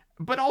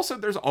 But also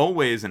there's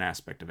always an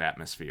aspect of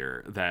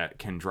atmosphere that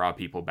can draw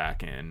people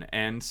back in,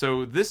 and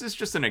so this is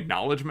just an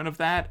acknowledgement of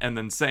that, and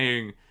then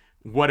saying,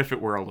 what if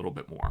it were a little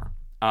bit more?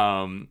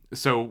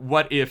 So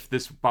what if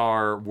this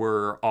bar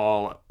were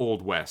all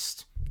Old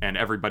West, and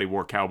everybody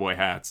wore cowboy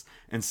hats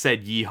and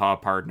said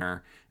 "Yeehaw,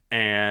 partner,"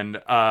 and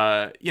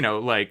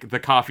like the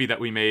coffee that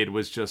we made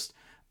was just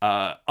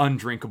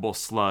undrinkable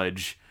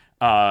sludge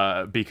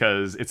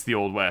because it's the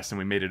Old West and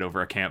we made it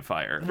over a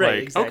campfire. Right,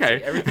 like, exactly.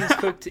 Okay, Everything's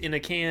cooked in a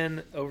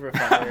can over a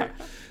fire.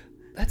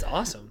 That's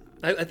awesome.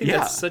 I think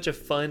that's such a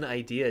fun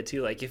idea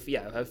too. Like,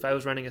 if I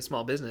was running a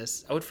small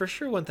business, I would for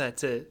sure want that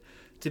to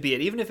be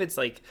it, even if it's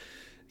like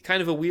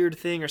kind of a weird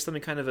thing or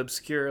something kind of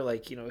obscure.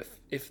 Like,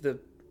 if the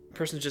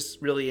person's just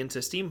really into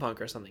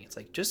steampunk or something, it's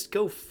like, just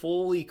go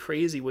fully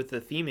crazy with the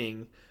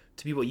theming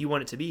to be what you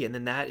want it to be, and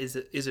then that is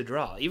a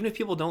draw. Even if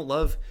people don't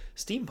love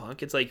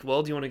steampunk, it's like,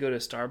 well, do you want to go to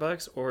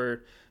Starbucks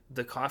or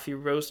the coffee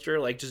roaster,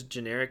 like just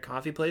generic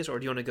coffee place, or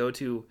do you want to go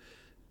to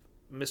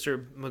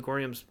Mr.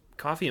 Megorium's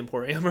Coffee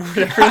Emporium or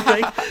whatever?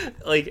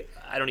 like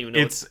I don't even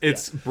know.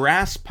 It's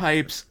brass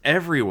pipes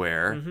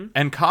everywhere,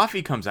 and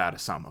coffee comes out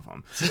of some of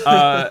them.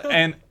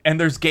 And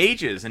there's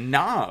gauges and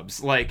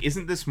knobs. Like,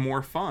 isn't this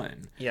more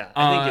fun? Yeah,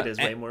 I think it is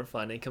way more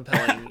fun and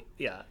compelling.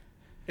 Yeah,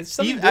 it's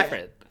something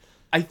different.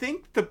 I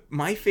think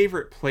my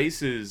favorite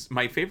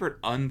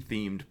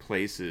unthemed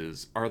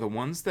places are the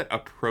ones that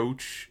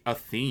approach a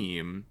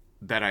theme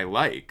that I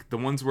like. The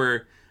ones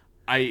where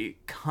I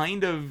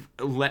kind of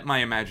let my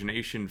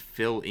imagination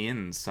fill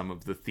in some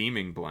of the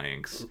theming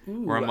blanks.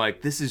 Ooh. Where I'm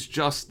like, this is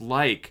just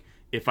like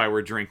if I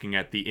were drinking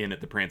at the inn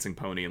at the Prancing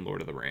Pony in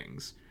Lord of the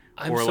Rings.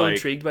 I'm so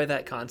intrigued by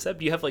that concept.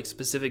 Do you have like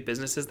specific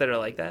businesses that are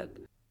like that?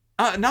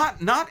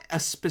 Not a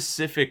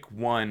specific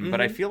one, but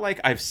I feel like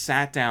I've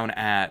sat down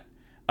at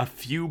a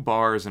few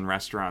bars and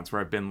restaurants where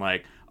I've been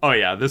like, oh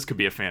yeah, this could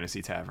be a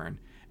fantasy tavern.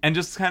 And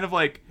just kind of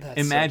like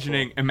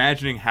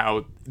imagining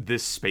how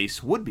this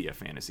space would be a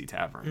fantasy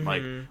tavern.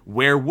 Like,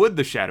 where would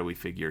the shadowy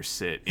figures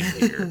sit in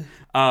here?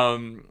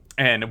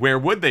 And where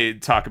would they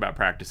talk about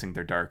practicing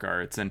their dark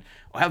arts? And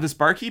wow, this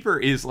barkeeper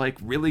is like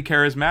really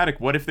charismatic.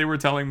 What if they were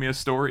telling me a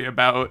story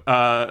about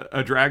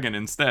a dragon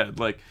instead?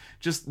 Like,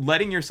 just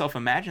letting yourself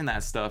imagine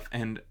that stuff.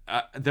 And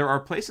there are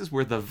places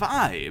where the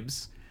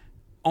vibes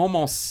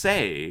almost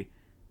say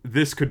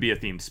this could be a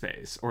themed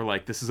space, or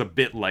like this is a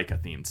bit like a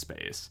themed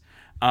space.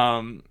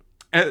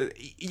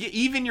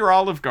 Even your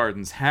Olive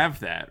Gardens have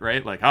that,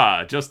 right? Like,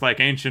 just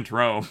like ancient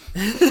Rome,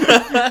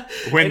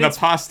 when the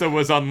pasta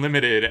was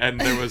unlimited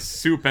and there was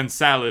soup and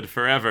salad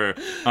forever.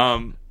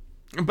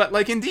 But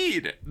like,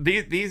 indeed,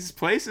 these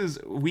places,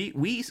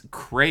 we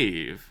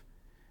crave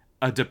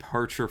a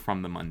departure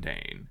from the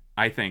mundane.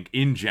 I think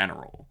in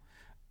general,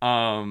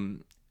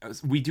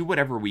 we do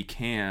whatever we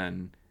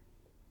can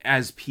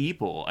as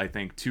people, I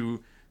think,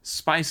 to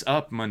spice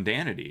up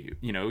mundanity.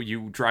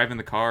 You drive in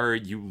the car,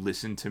 you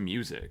listen to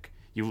music,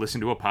 you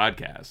listen to a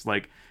podcast,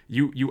 like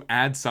you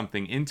add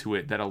something into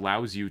it that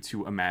allows you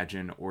to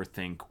imagine or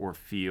think or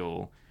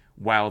feel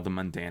while the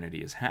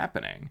mundanity is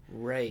happening.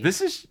 Right.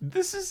 This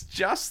is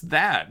just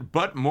that,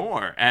 but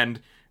more, and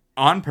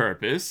on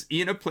purpose,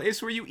 in a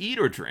place where you eat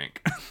or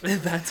drink.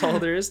 That's all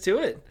there is to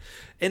it.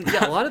 And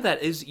yeah, a lot of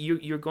that is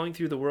you're going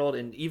through the world,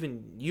 and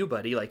even you,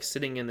 buddy, like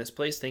sitting in this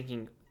place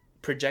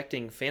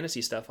projecting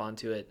fantasy stuff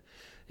onto it.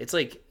 It's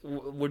like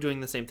we're doing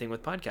the same thing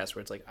with podcasts,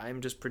 where it's like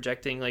I'm just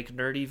projecting like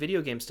nerdy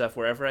video game stuff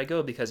wherever I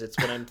go because it's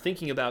what I'm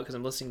thinking about because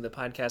I'm listening to the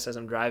podcast as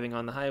I'm driving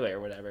on the highway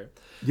or whatever.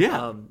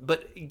 Yeah.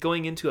 But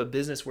going into a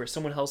business where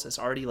someone else has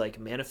already like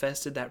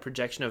manifested that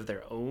projection of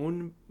their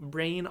own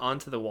brain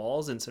onto the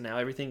walls, and so now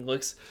everything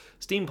looks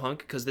steampunk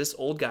because this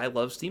old guy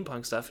loves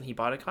steampunk stuff and he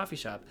bought a coffee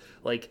shop.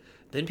 Like,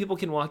 then people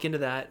can walk into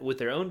that with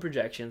their own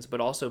projections,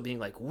 but also being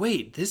like,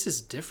 wait, this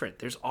is different.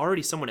 There's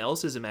already someone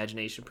else's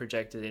imagination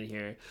projected in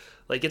here.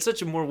 Like, it's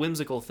such a more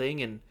whimsical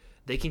thing, and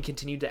they can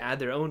continue to add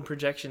their own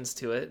projections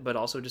to it, but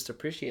also just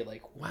appreciate,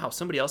 like, wow,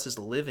 somebody else is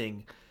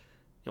living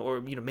or,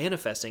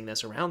 manifesting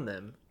this around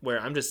them, where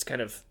I'm just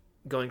kind of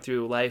going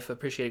through life,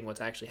 appreciating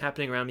what's actually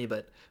happening around me,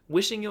 but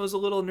wishing it was a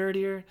little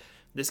nerdier.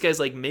 This guy's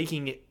like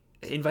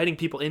inviting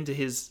people into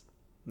his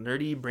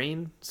nerdy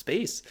brain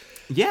space.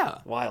 Yeah.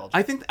 Wild.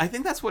 I think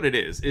that's what it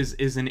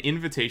is an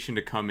invitation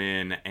to come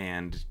in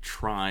and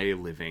try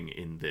living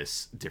in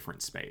this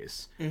different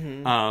space.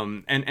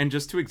 And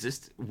just to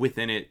exist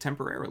within it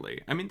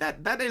temporarily. I mean,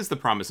 that is the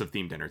promise of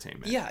themed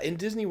entertainment. Yeah, in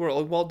Disney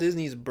World, Walt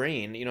Disney's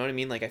brain, you know what I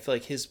mean? Like, I feel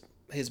like his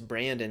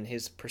brand and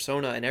his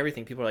persona and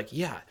everything, people are like,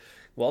 yeah,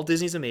 Walt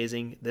Disney's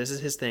amazing. This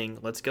is his thing.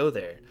 Let's go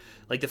there.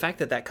 Like, the fact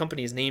that that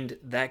company is named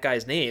that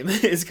guy's name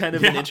is kind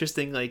of an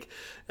interesting, like,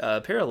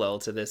 parallel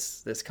to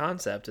this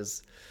concept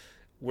is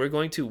we're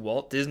going to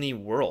Walt Disney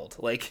World.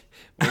 Like,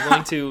 we're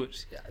going to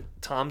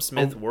Tom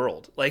Smith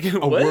World. Like,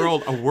 a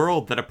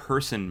world that a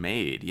person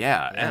made.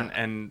 Yeah.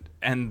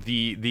 And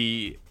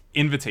the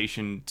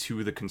invitation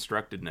to the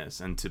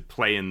constructedness and to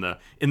play in the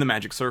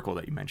magic circle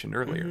that you mentioned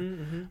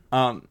earlier.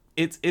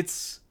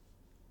 It's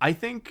I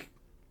think,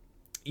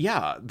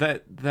 yeah,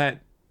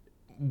 that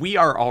we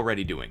are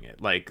already doing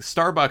it. Like,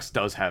 Starbucks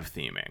does have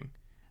theming.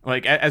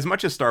 Like, as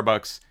much as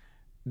Starbucks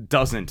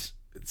doesn't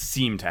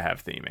seem to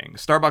have theming,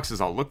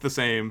 Starbucks all look the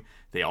same,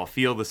 they all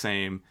feel the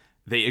same,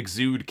 they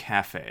exude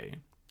cafe.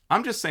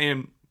 I'm just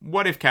saying,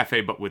 what if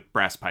cafe but with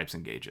brass pipes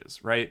and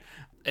gauges, right?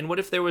 And what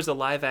if there was a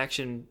live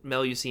action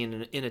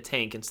Melusine in a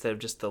tank instead of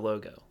just the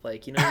logo?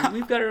 Like, you know,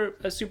 we've got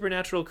a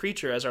supernatural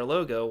creature as our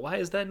logo. Why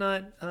is that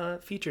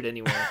not featured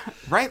anywhere?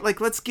 Right?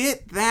 Like, let's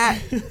get that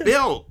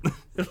built.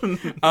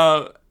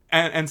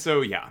 And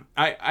so, yeah,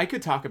 I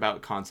could talk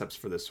about concepts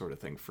for this sort of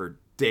thing for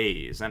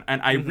days, and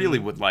I really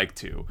would like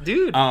to.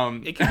 Dude,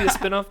 it could be a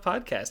spin-off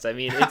podcast. I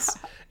mean,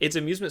 it's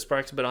Amusement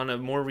Sparks, but on a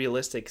more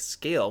realistic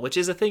scale, which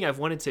is a thing I've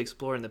wanted to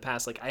explore in the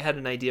past. Like, I had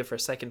an idea for a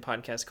second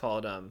podcast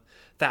called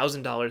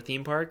 $1,000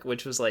 Theme Park,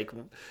 which was like,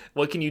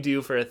 what can you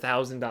do for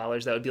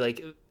 $1,000 that would be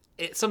like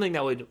something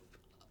that would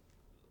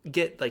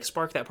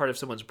spark that part of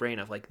someone's brain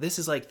of like, this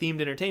is like themed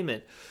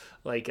entertainment.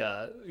 Like,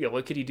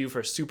 what could you do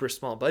for a super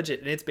small budget?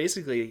 And it's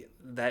basically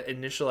that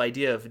initial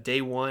idea of day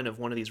one of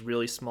one of these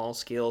really small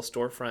scale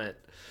storefront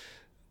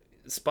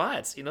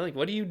spots. You know, like,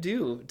 what do you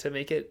do to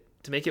make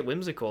it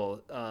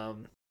whimsical?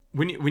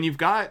 When you've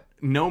got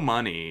no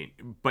money,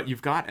 but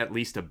you've got at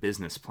least a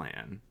business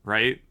plan,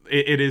 right?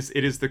 It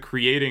is the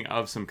creating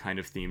of some kind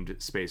of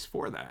themed space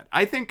for that.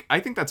 I think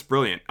that's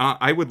brilliant.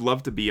 I would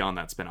love to be on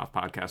that spinoff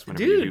podcast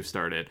whenever you do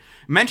start it.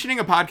 Mentioning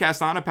a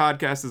podcast on a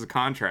podcast is a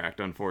contract,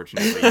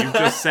 unfortunately. You've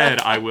just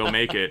said I will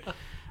make it.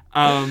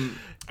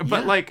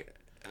 But like,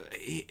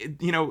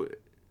 you know,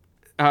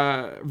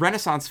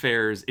 Renaissance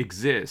fairs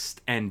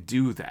exist and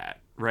do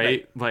that,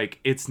 right? Like,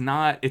 it's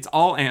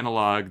all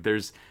analog.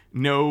 There's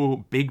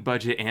no big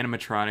budget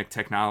animatronic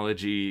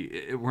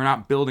technology. We're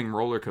not building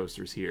roller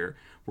coasters here.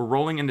 We're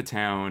rolling into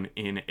town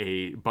in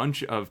a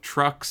bunch of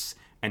trucks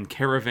and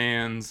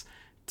caravans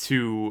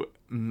to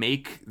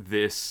make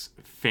this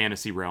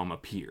fantasy realm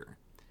appear.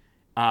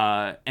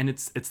 And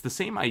it's the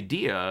same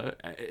idea,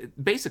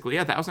 basically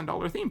a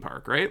 $1,000 theme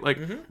park, right? Like,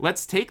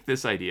 let's take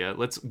this idea,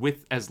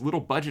 with as little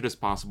budget as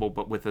possible,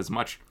 but with as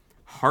much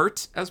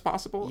heart as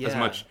possible, as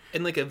much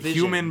and like a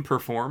vision. Human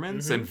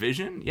performance and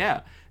vision,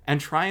 and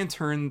try and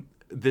turn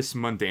this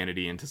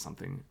mundanity into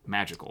something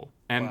magical.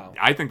 And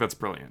I think that's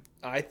brilliant.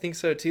 I think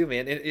so too,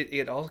 man.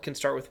 It all can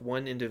start with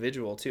one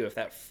individual too.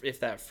 If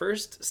that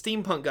first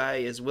steampunk guy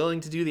is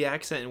willing to do the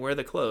accent and wear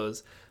the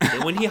clothes,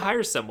 then when he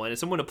hires someone and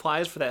someone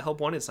applies for that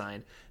help wanted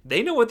sign,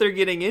 they know what they're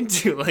getting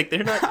into. Like,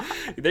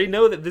 they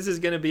know that this is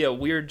going to be a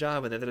weird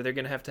job and that they're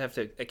going to have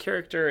a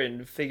character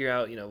and figure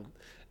out, you know,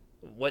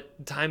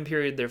 what time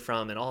period they're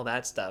from and all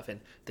that stuff, and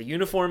the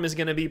uniform is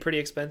going to be pretty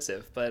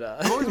expensive. But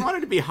I've always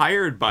wanted to be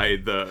hired by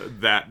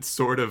that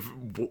sort of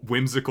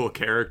whimsical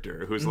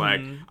character who's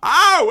like,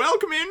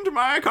 welcome into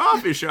my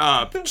coffee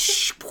shop.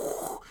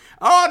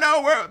 Oh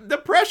no, the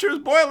pressure's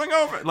boiling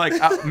over.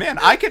 Like, man,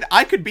 I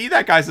could be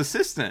that guy's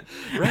assistant.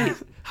 Right?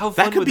 How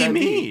fun that could would be that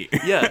me. Be?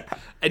 Yeah.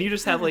 And you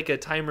just have like a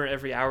timer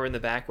every hour in the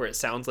back where it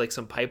sounds like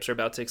some pipes are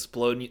about to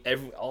explode.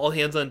 And all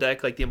hands on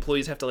deck. Like, the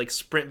employees have to like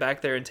sprint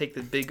back there and take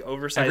the big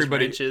oversized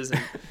wrenches.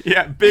 And...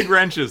 yeah, big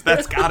wrenches.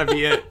 That's gotta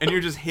be it. And you're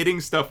just hitting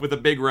stuff with a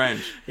big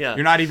wrench. Yeah.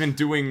 You're not even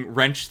doing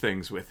wrench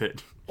things with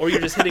it. Or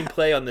you're just hitting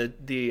play on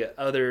the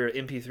other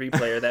MP3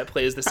 player that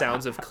plays the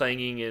sounds of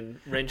clanging and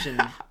wrench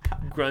and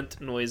grunt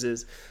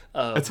noises.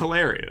 It's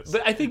hilarious.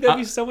 But I think that'd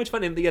be so much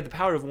fun. And the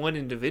power of one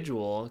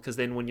individual, because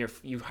then when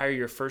you hire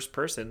your first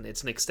person,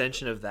 it's an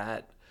extension of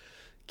that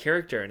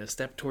character and a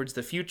step towards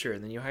the future.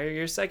 And then you hire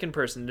your second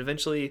person, and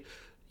eventually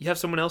you have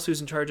someone else who's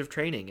in charge of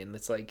training. And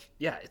it's like,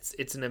 yeah,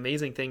 it's an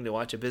amazing thing to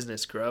watch a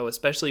business grow,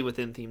 especially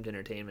within themed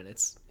entertainment.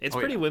 It's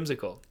pretty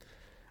whimsical.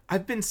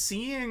 I've been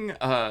seeing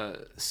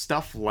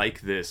stuff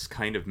like this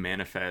kind of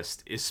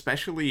manifest,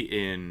 especially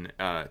in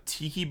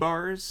tiki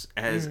bars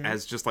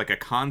as just like a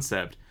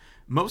concept,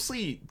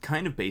 mostly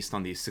kind of based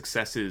on the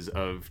successes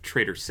of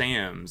Trader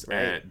Sam's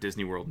at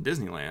Disney World and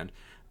Disneyland.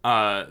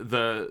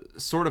 The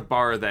sort of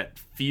bar that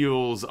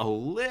feels a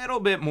little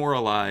bit more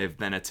alive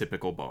than a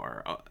typical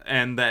bar,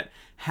 and that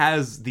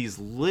has these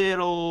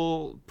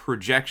little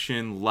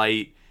projection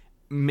light,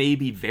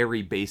 maybe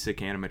very basic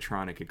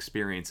animatronic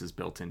experiences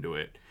built into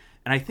it.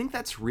 And I think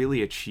that's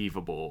really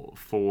achievable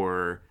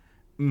for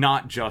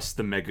not just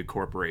the mega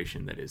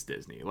corporation that is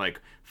Disney.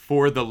 Like,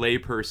 for the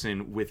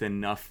layperson with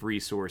enough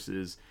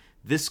resources,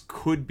 this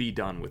could be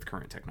done with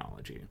current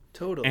technology.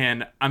 Totally.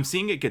 And I'm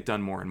seeing it get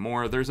done more and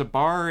more. There's a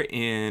bar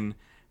in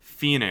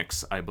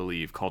Phoenix, I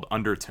believe, called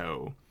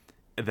Undertow,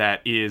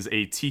 that is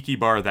a tiki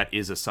bar that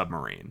is a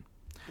submarine.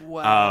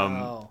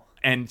 Wow.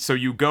 And so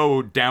you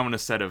go down a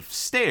set of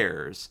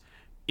stairs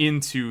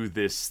into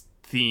this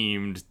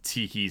themed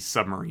tiki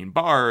submarine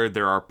bar.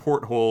 There are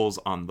portholes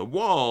on the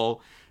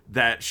wall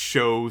that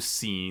show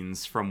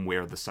scenes from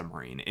where the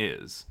submarine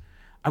is.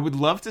 I would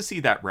love to see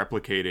that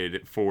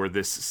replicated for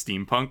this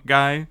steampunk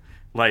guy.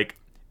 Like,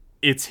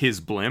 it's his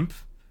blimp.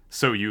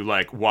 So you,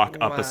 like, walk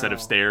up a set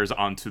of stairs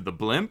onto the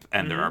blimp,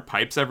 and there are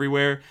pipes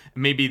everywhere.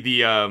 Maybe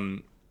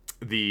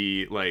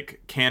the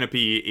like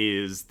canopy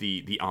is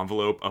the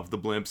envelope of the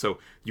blimp, so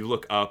you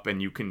look up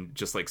and you can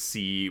just like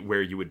see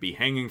where you would be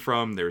hanging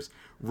from. There's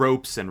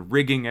ropes and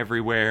rigging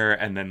everywhere,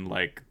 and then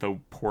like the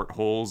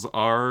portholes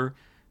are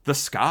the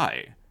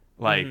sky.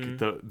 Like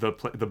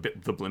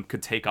the blimp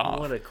could take off.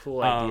 What a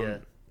cool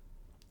idea.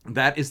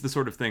 That is the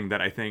sort of thing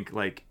that I think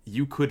like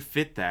you could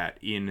fit that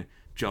in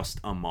just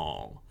a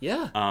mall.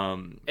 Yeah.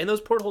 And those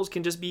portholes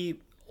can just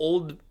be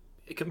old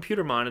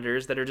computer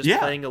monitors that are just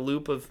playing a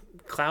loop of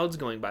clouds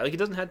going by. Like, it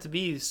doesn't have to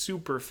be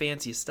super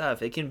fancy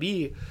stuff. It can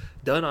be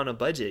done on a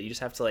budget. You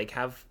just have to like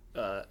have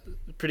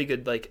pretty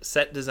good like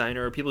set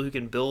designer or people who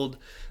can build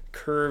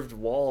curved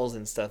walls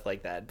and stuff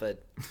like that.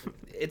 But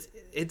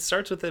it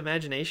starts with the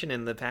imagination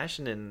and the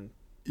passion, and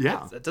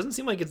it doesn't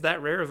seem like it's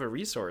that rare of a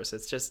resource.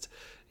 It's just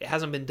it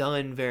hasn't been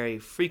done very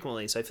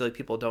frequently, so I feel like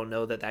people don't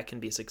know that can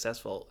be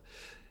successful.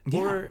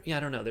 Or I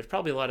don't know. There's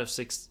probably a lot of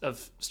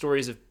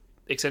stories of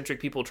eccentric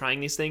people trying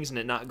these things and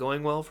it not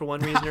going well for one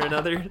reason or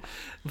another.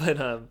 But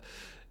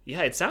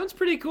it sounds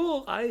pretty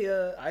cool.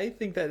 I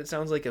think that it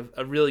sounds like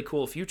a really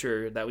cool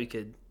future that we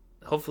could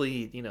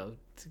hopefully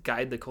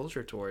guide the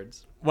culture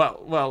towards.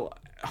 Well,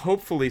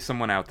 hopefully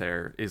someone out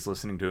there is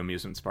listening to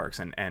Amusement Sparks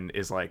and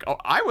is like, oh,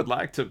 I would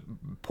like to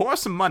pour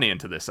some money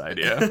into this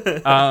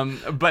idea.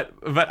 But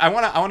I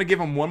want to give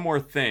them one more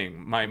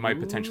thing, my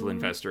potential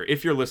investor.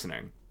 If you're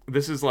listening,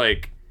 this is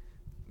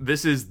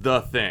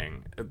the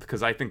thing,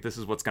 because I think this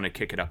is what's going to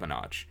kick it up a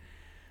notch.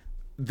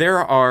 There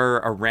are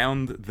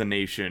around the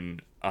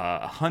nation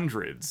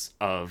hundreds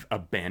of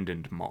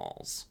abandoned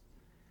malls.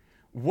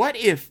 What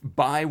if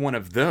buy one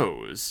of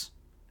those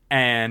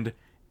and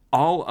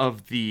all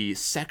of the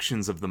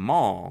sections of the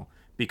mall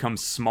become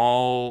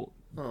small,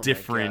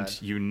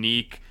 different,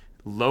 unique,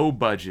 low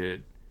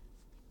budget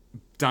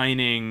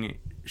dining,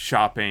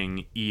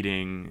 shopping,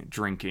 eating,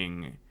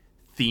 drinking,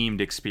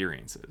 themed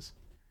experiences?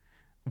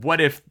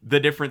 What if the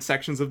different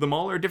sections of the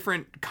mall are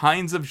different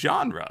kinds of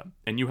genre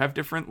and you have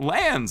different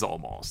lands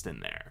almost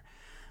in there?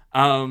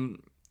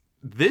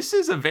 This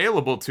is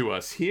available to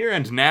us here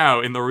and now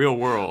in the real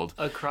world.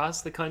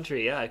 Across the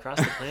country, across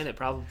the planet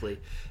probably.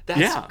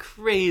 That's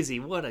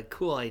crazy. What a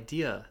cool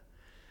idea.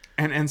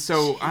 And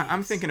so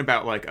I'm thinking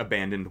about like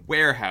abandoned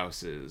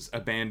warehouses,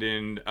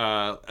 abandoned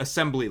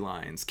assembly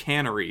lines,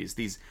 canneries,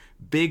 these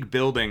big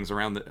buildings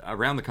around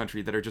the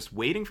country that are just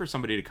waiting for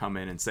somebody to come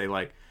in and say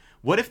like,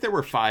 what if there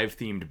were 5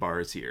 themed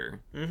bars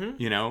here?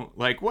 Mm-hmm.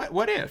 Like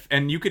what if?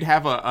 And you could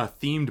have a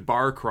themed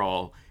bar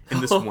crawl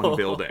in this one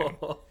building.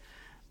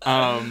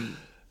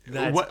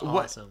 That's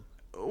awesome.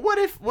 What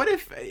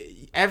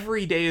if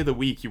every day of the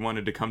week you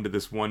wanted to come to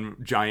this one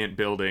giant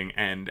building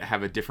and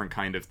have a different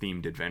kind of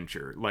themed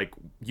adventure? Like,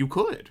 you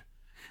could.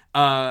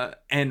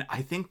 And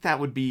I think that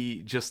would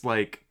be just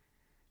like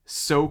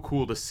so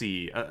cool to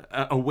see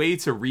a way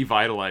to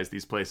revitalize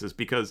these places,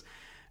 because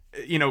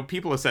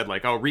people have said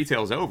like, oh,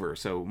 retail's over,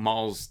 so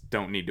malls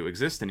don't need to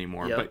exist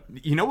anymore. Yep.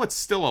 But what's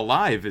still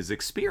alive is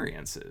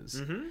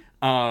experiences,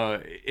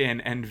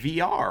 and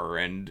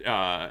VR and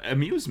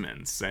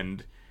amusements,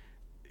 and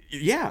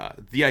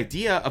the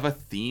idea of a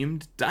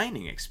themed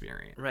dining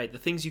experience. Right, the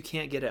things you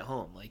can't get at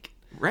home, like.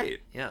 Right.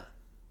 Yeah.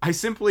 I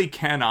simply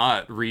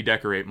cannot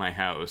redecorate my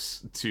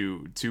house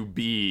to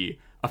be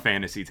a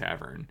fantasy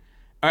tavern.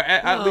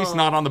 At least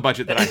not on the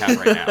budget that I have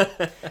right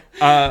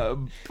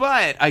now.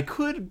 But I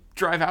could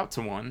drive out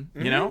to one,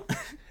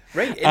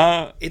 Right.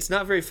 It's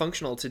not very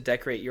functional to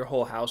decorate your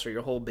whole house or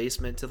your whole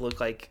basement to look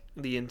like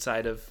the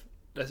inside of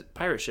a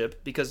pirate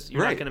ship, because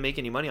you're not going to make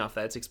any money off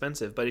that. It's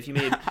expensive. But if you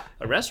made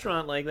a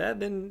restaurant like that,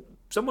 then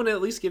someone would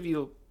at least give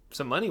you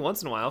some money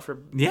once in a while for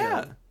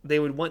they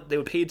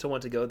would pay to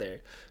want to go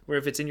there. Where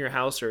if it's in your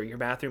house or your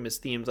bathroom is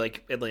themed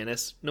like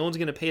Atlantis, no one's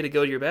going to pay to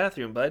go to your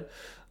bathroom, bud.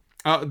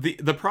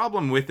 The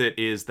problem with it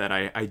is that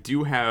I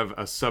do have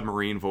a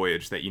submarine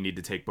voyage that you need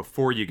to take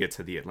before you get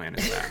to the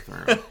Atlantis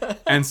bathroom.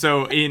 And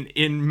so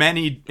in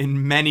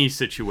many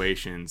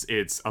situations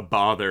it's a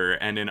bother,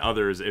 and in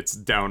others it's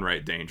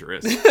downright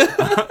dangerous.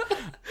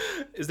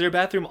 Is there a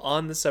bathroom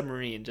on the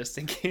submarine just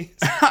in case?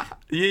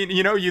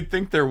 You'd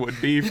think there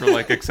would be for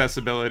like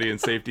accessibility and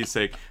safety's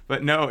sake,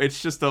 but no,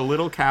 it's just a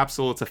little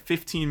capsule. It's a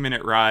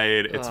 15-minute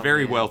ride. It's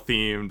very well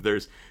themed.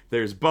 There's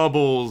there's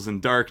bubbles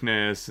and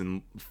darkness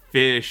and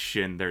fish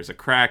and there's a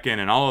kraken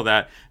and all of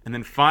that, and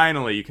then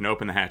finally you can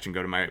open the hatch and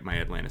go to my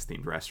Atlantis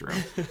themed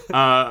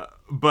restroom.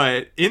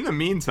 But in the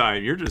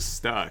meantime, you're just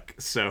stuck,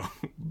 so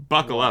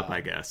buckle up,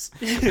 I guess.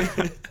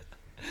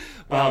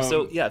 Wow.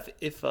 So yeah,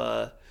 if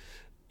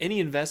any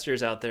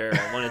investors out there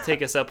want to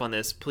take us up on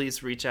this,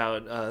 please reach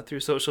out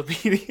through social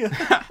media.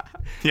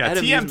 Yeah,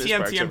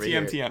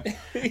 TM.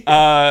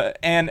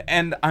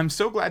 And I'm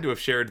so glad to have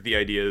shared the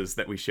ideas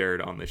that we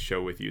shared on this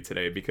show with you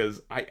today,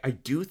 because I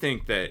do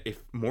think that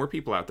if more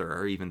people out there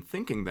are even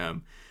thinking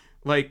them,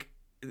 like,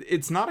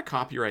 it's not a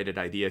copyrighted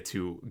idea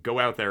to go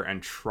out there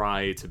and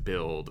try to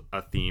build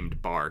a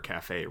themed bar,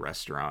 cafe,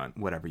 restaurant,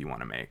 whatever you want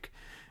to make.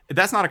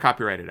 That's not a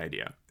copyrighted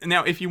idea.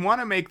 Now, if you want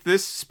to make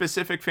this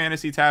specific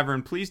fantasy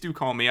tavern, please do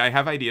call me. I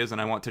have ideas and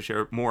I want to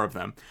share more of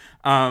them.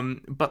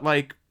 But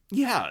like,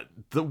 yeah,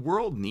 the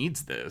world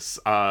needs this.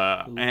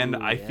 And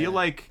I feel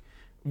like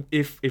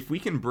if we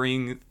can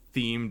bring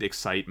themed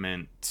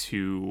excitement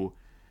to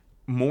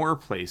more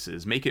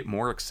places, make it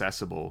more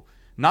accessible,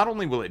 not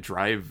only will it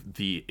drive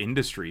the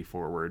industry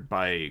forward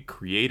by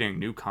creating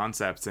new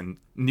concepts and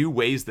new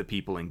ways that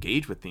people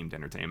engage with themed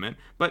entertainment,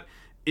 but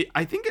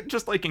I think it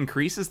just like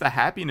increases the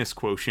happiness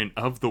quotient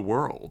of the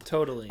world.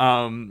 Totally.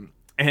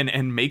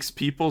 And makes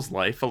people's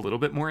life a little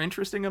bit more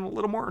interesting and a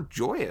little more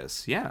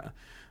joyous. Yeah.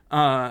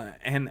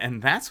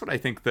 And that's what I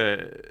think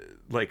the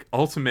like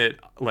ultimate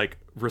like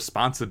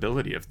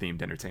responsibility of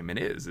themed entertainment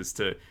is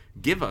to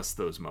give us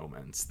those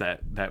moments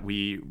that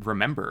we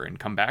remember and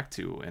come back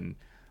to and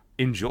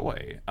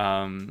enjoy,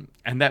 and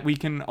that we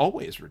can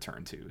always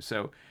return to.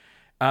 So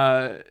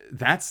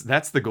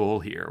that's the goal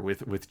here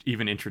with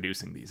even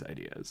introducing these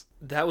ideas.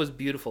 That was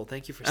beautiful.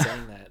 Thank you for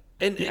saying that.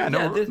 And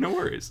no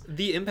worries.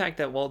 The impact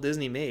that Walt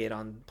Disney made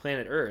on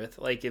planet Earth,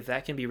 like if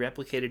that can be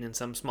replicated in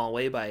some small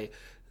way by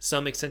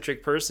some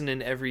eccentric person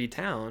in every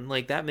town,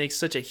 like that makes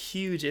such a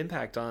huge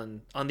impact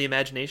on the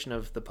imagination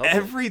of the public.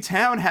 Every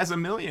town has a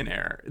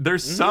millionaire.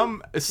 There's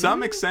some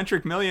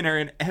eccentric millionaire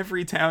in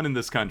every town in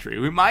this country.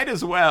 We might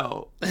as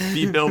well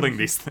be building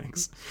these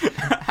things.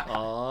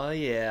 Oh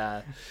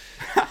yeah.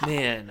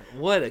 Man,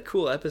 what a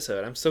cool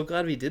episode. I'm so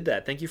glad we did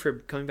that. Thank you for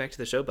coming back to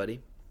the show,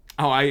 buddy.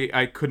 Oh,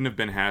 I couldn't have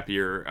been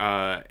happier.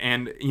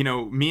 And, you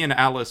know, me and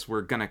Alice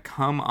were going to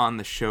come on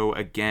the show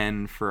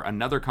again for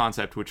another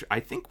concept, which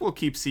I think we'll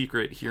keep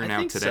secret here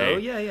now today. So.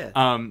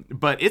 Yeah.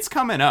 But it's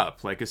coming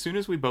up. Like, as soon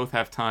as we both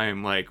have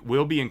time, like,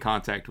 we'll be in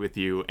contact with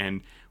you,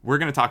 and we're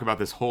going to talk about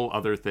this whole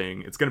other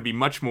thing. It's going to be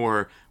much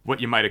more what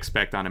you might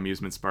expect on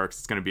Amusement Sparks.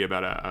 It's going to be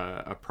about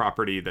a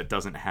property that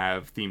doesn't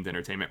have themed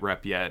entertainment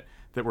rep yet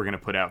that we're going to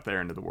put out there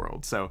into the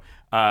world. So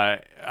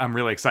I'm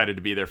really excited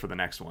to be there for the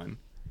next one.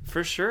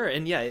 For sure.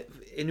 And yeah,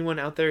 anyone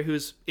out there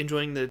who's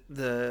enjoying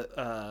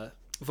the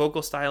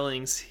vocal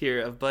stylings here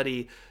of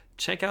Buddy,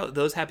 check out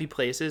Those Happy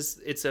Places.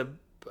 It's a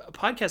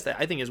podcast that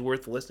I think is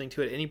worth listening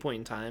to at any point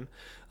in time.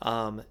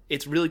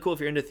 It's really cool if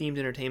you're into themed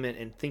entertainment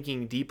and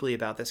thinking deeply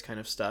about this kind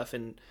of stuff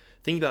and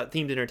thinking about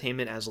themed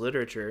entertainment as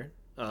literature.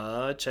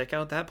 Check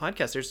out that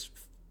podcast. There's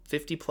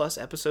 50 plus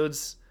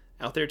episodes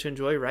out there to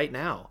enjoy right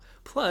now.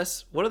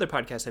 Plus, what other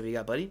podcasts have you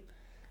got, buddy?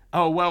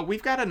 Oh, well,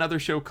 we've got another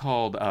show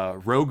called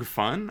Rogue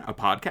Fun, a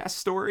podcast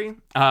story.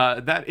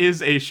 That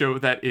is a show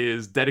that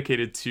is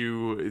dedicated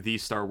to the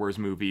Star Wars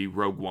movie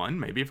Rogue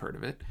One. Maybe you've heard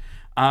of it.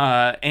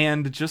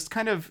 And just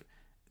kind of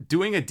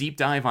doing a deep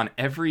dive on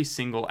every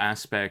single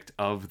aspect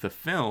of the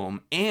film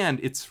and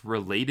its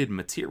related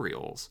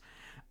materials.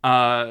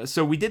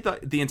 So we did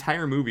the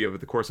entire movie over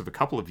the course of a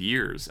couple of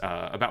years,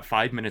 about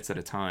 5 minutes at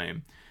a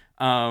time.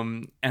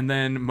 And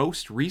then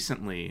most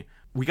recently,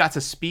 we got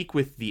to speak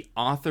with the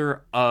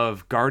author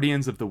of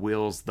Guardians of the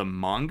Whills, the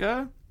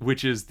manga,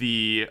 which is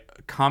the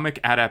comic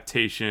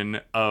adaptation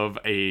of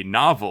a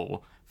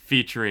novel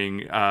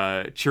featuring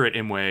Chirrut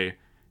Imwe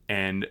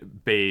and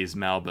Baze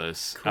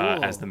Malbus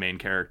as the main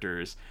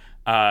characters.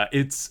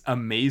 It's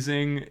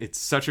amazing. It's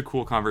such a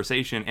cool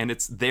conversation, and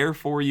it's there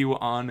for you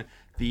on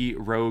the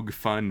Rogue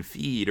Fun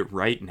feed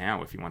right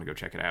now if you want to go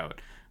check it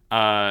out.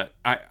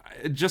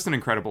 Just an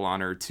incredible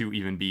honor to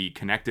even be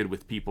connected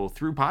with people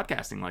through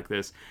podcasting like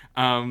this,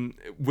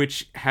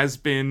 which has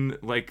been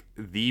like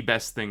the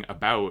best thing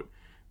about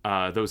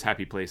Those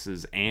Happy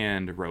Places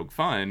and Rogue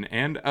Fun,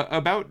 and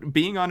about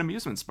being on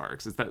Amusement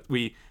Sparks, is that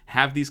we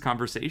have these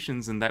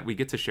conversations and that we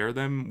get to share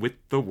them with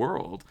the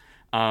world.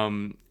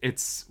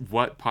 It's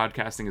what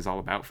podcasting is all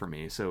about for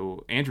me.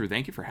 So Andrew,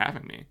 thank you for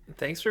having me.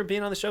 Thanks for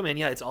being on the show, man.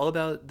 Yeah, it's all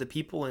about the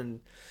people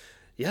and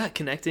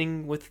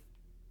connecting with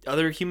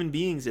other human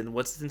beings and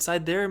what's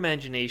inside their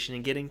imagination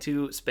and getting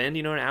to spend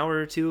an hour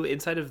or two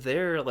inside of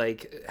their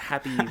like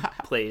happy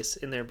place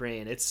in their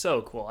brain. It's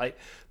so cool.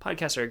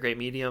 Podcasts are a great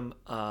medium,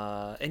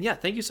 and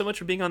thank you so much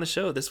for being on the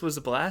show. This was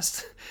a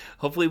blast.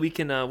 Hopefully we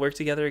can work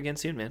together again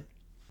soon, man.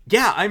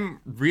 Yeah,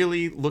 I'm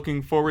really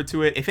looking forward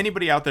to it. If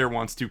anybody out there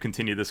wants to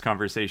continue this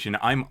conversation,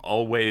 I'm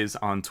always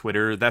on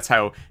Twitter. That's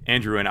how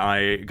Andrew and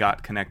I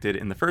got connected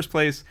in the first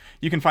place.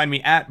 You can find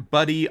me at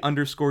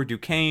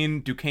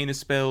Buddy_Duquesne. Duquesne is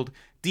spelled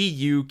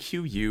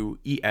DUQUESNE.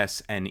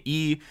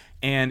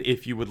 And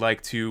if you would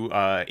like to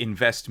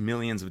invest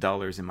millions of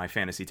dollars in my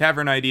fantasy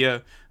tavern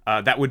idea,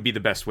 that would be the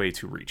best way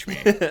to reach me.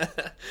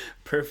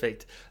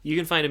 Perfect. You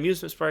can find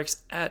Amusement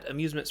Sparks at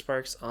Amusement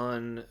Sparks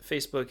on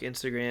Facebook,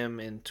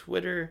 Instagram, and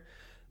Twitter,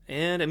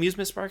 and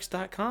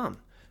amusementsparks.com.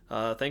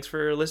 Thanks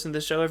for listening to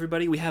the show,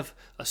 everybody. We have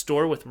a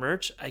store with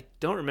merch. I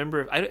don't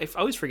remember. I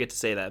always forget to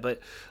say that,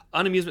 but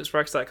on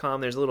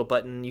amusementsparks.com, there's a little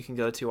button. You can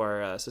go to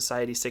our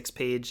Society 6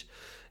 page.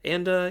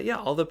 And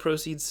all the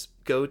proceeds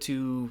go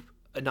to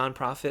a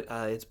nonprofit.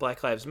 It's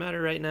Black Lives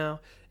Matter right now.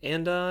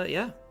 And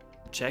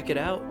check it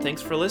out.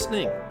 Thanks for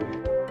listening.